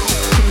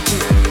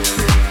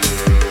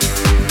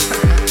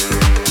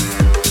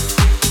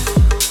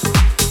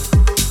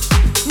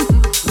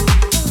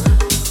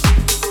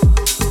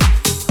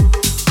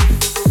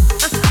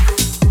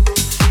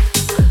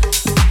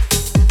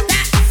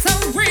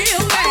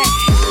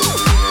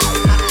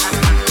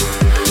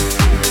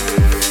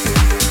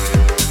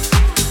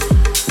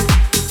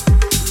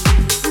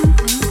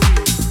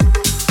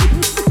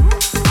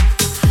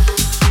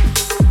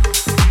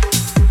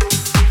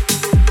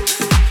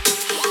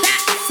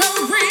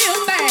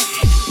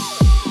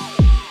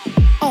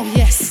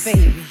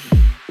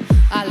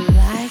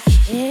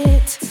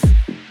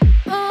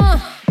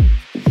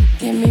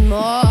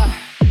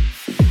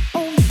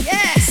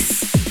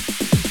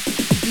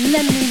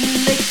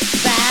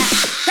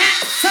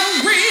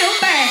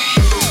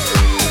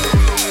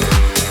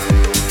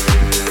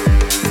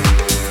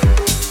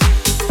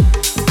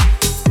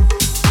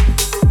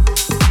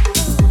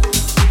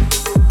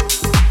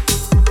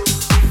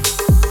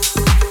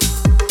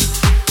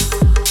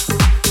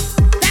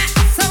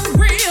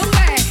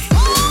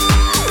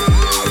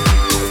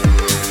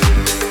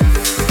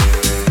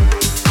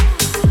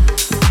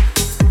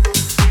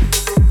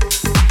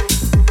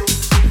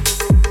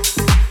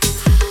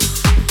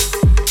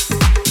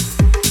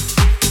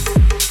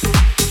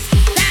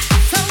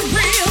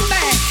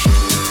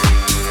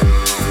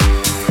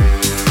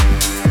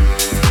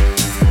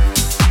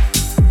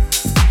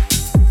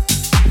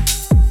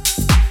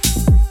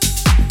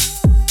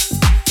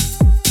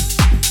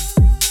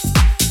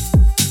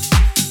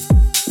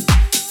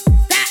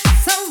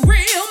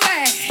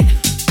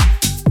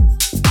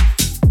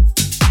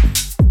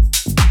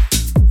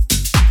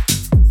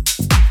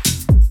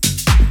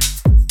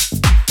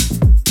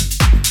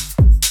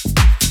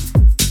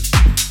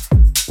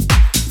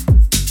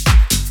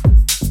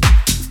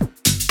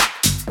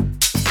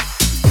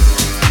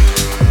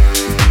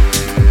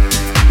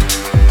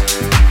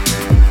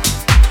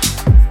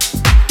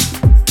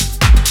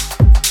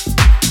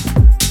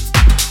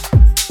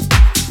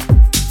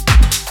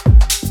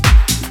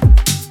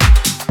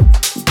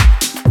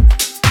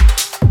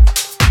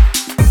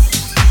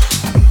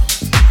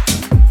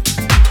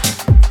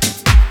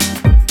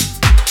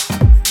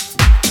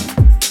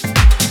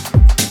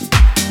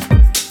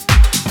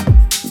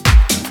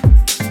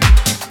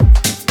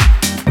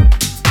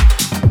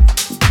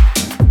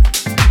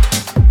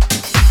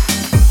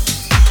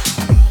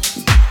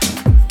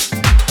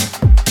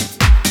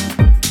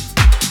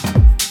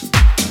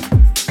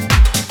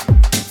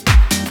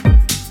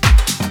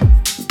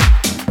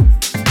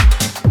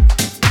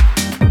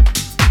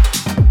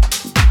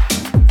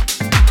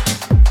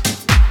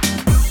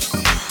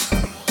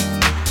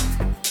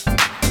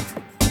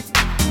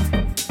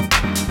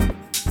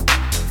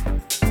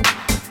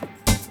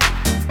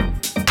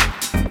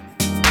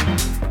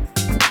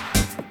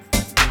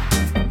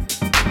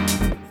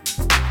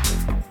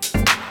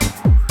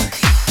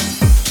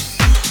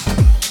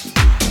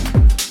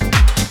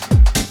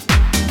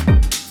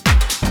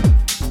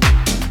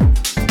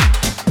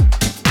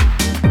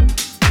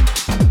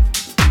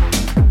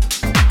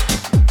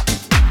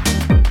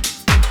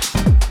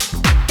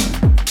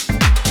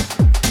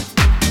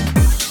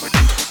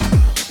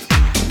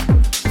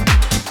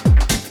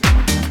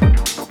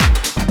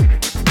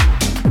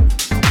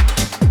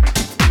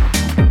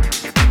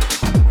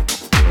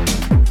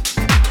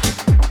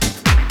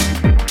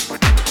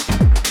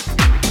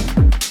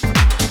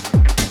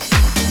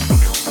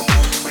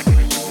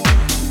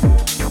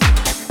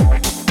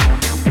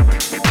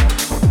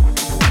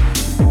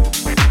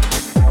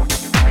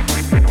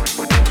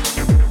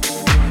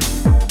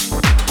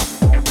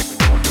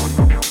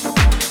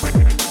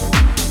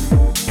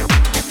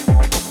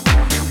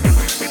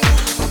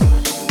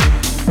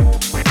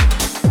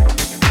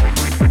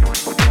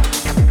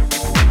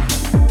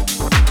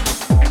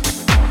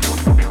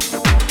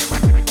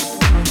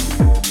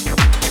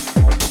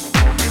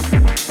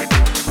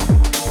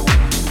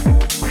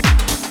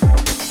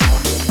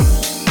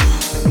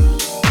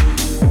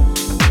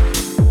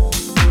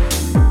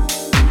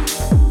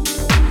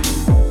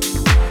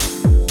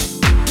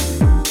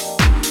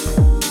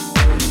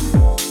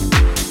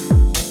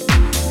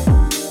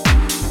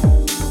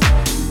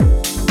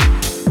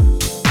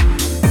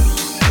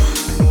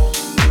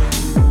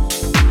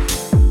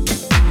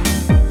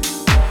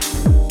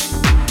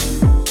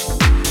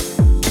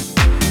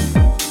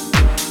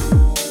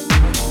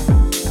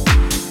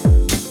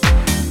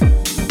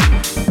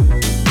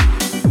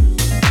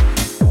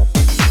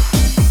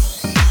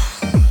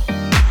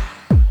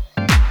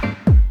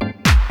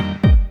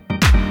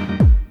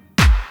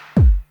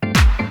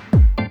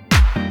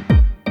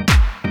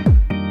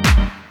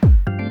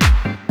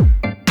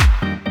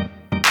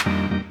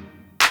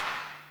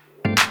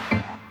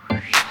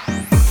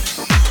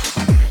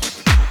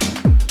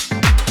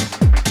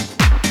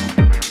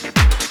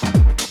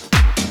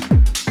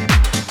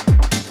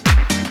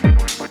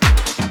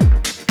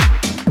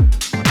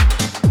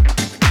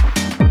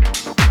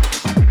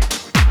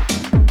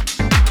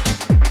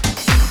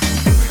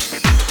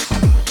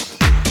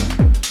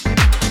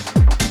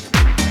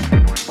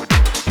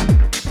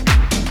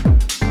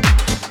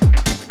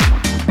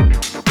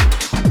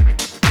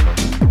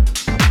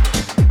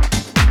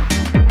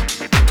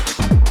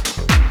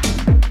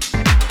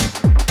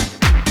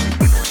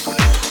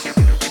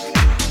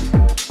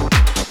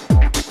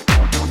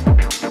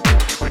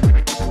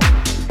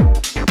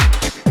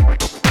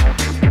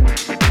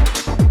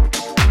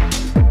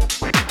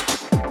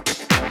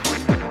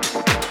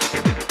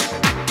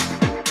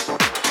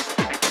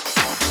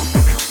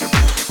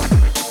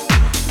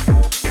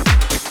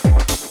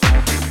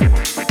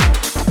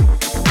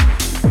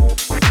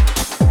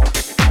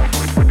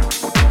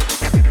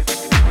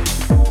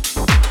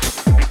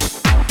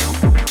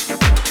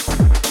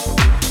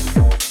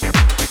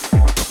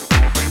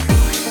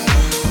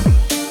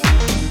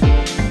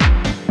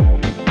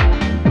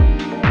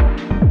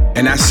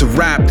 It's a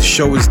wrap. The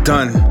show is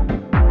done.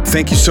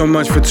 Thank you so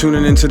much for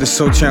tuning into the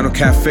Soul Channel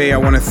Cafe. I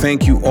want to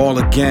thank you all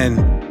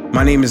again.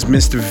 My name is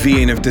Mr.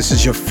 V, and if this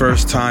is your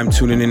first time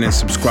tuning in and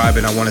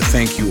subscribing, I want to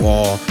thank you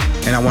all.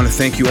 And I want to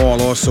thank you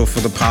all also for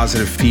the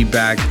positive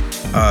feedback,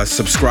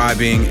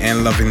 subscribing,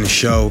 and loving the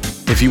show.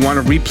 If you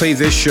want to replay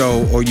this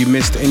show or you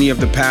missed any of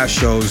the past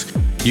shows,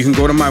 you can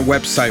go to my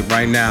website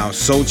right now,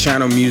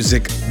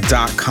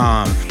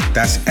 soulchannelmusic.com.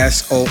 That's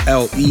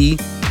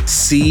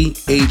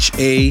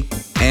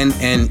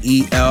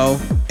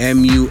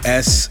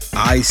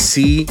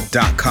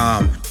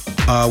SOLECHANNELMUSIC.com.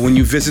 When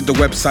you visit the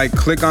website,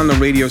 click on the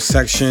radio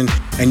section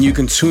and you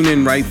can tune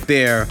in right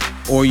there,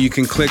 or you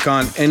can click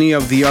on any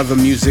of the other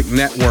music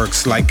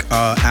networks like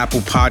Apple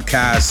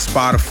Podcasts,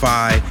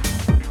 Spotify,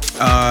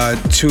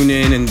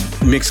 TuneIn and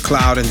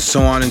Mixcloud and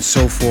so on and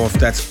so forth.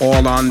 That's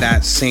all on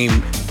that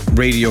same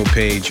radio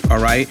page, all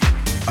right?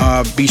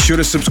 Be sure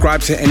to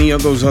subscribe to any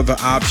of those other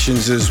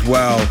options as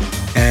well.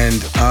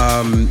 And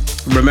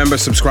remember,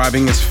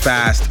 subscribing is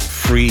fast,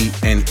 free,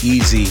 and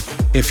easy.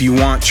 If you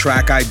want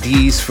track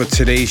IDs for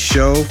today's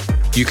show,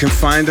 you can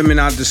find them in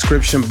our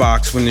description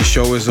box when the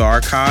show is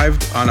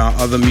archived on our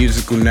other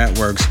musical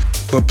networks.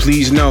 But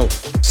please note,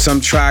 some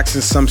tracks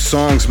and some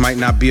songs might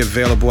not be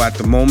available at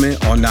the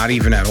moment or not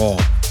even at all.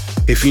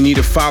 If you need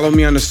to follow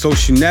me on the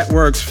social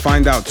networks,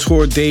 find out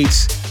tour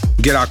dates,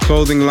 get our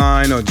clothing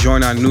line, or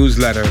join our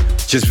newsletter,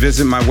 just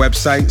visit my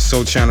website,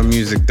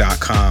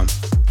 soulchannelmusic.com.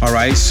 All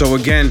right, so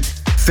again,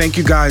 thank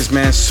you guys,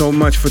 man, so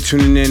much for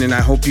tuning in, and I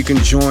hope you can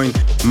join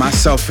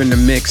myself in the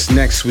mix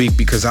next week,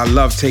 because I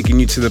love taking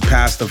you to the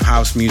past of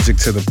house music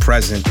to the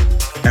present,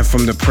 and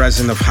from the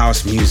present of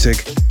house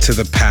music to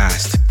the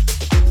past.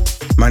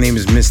 My name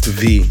is Mr.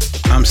 V.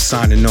 I'm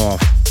signing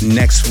off.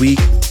 Next week,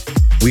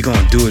 we're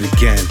gonna do it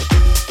again,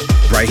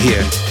 right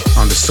here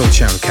on the Soul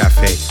Channel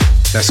Cafe.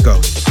 Let's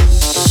go.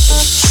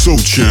 Soul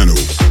Channel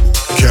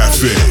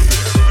Cafe.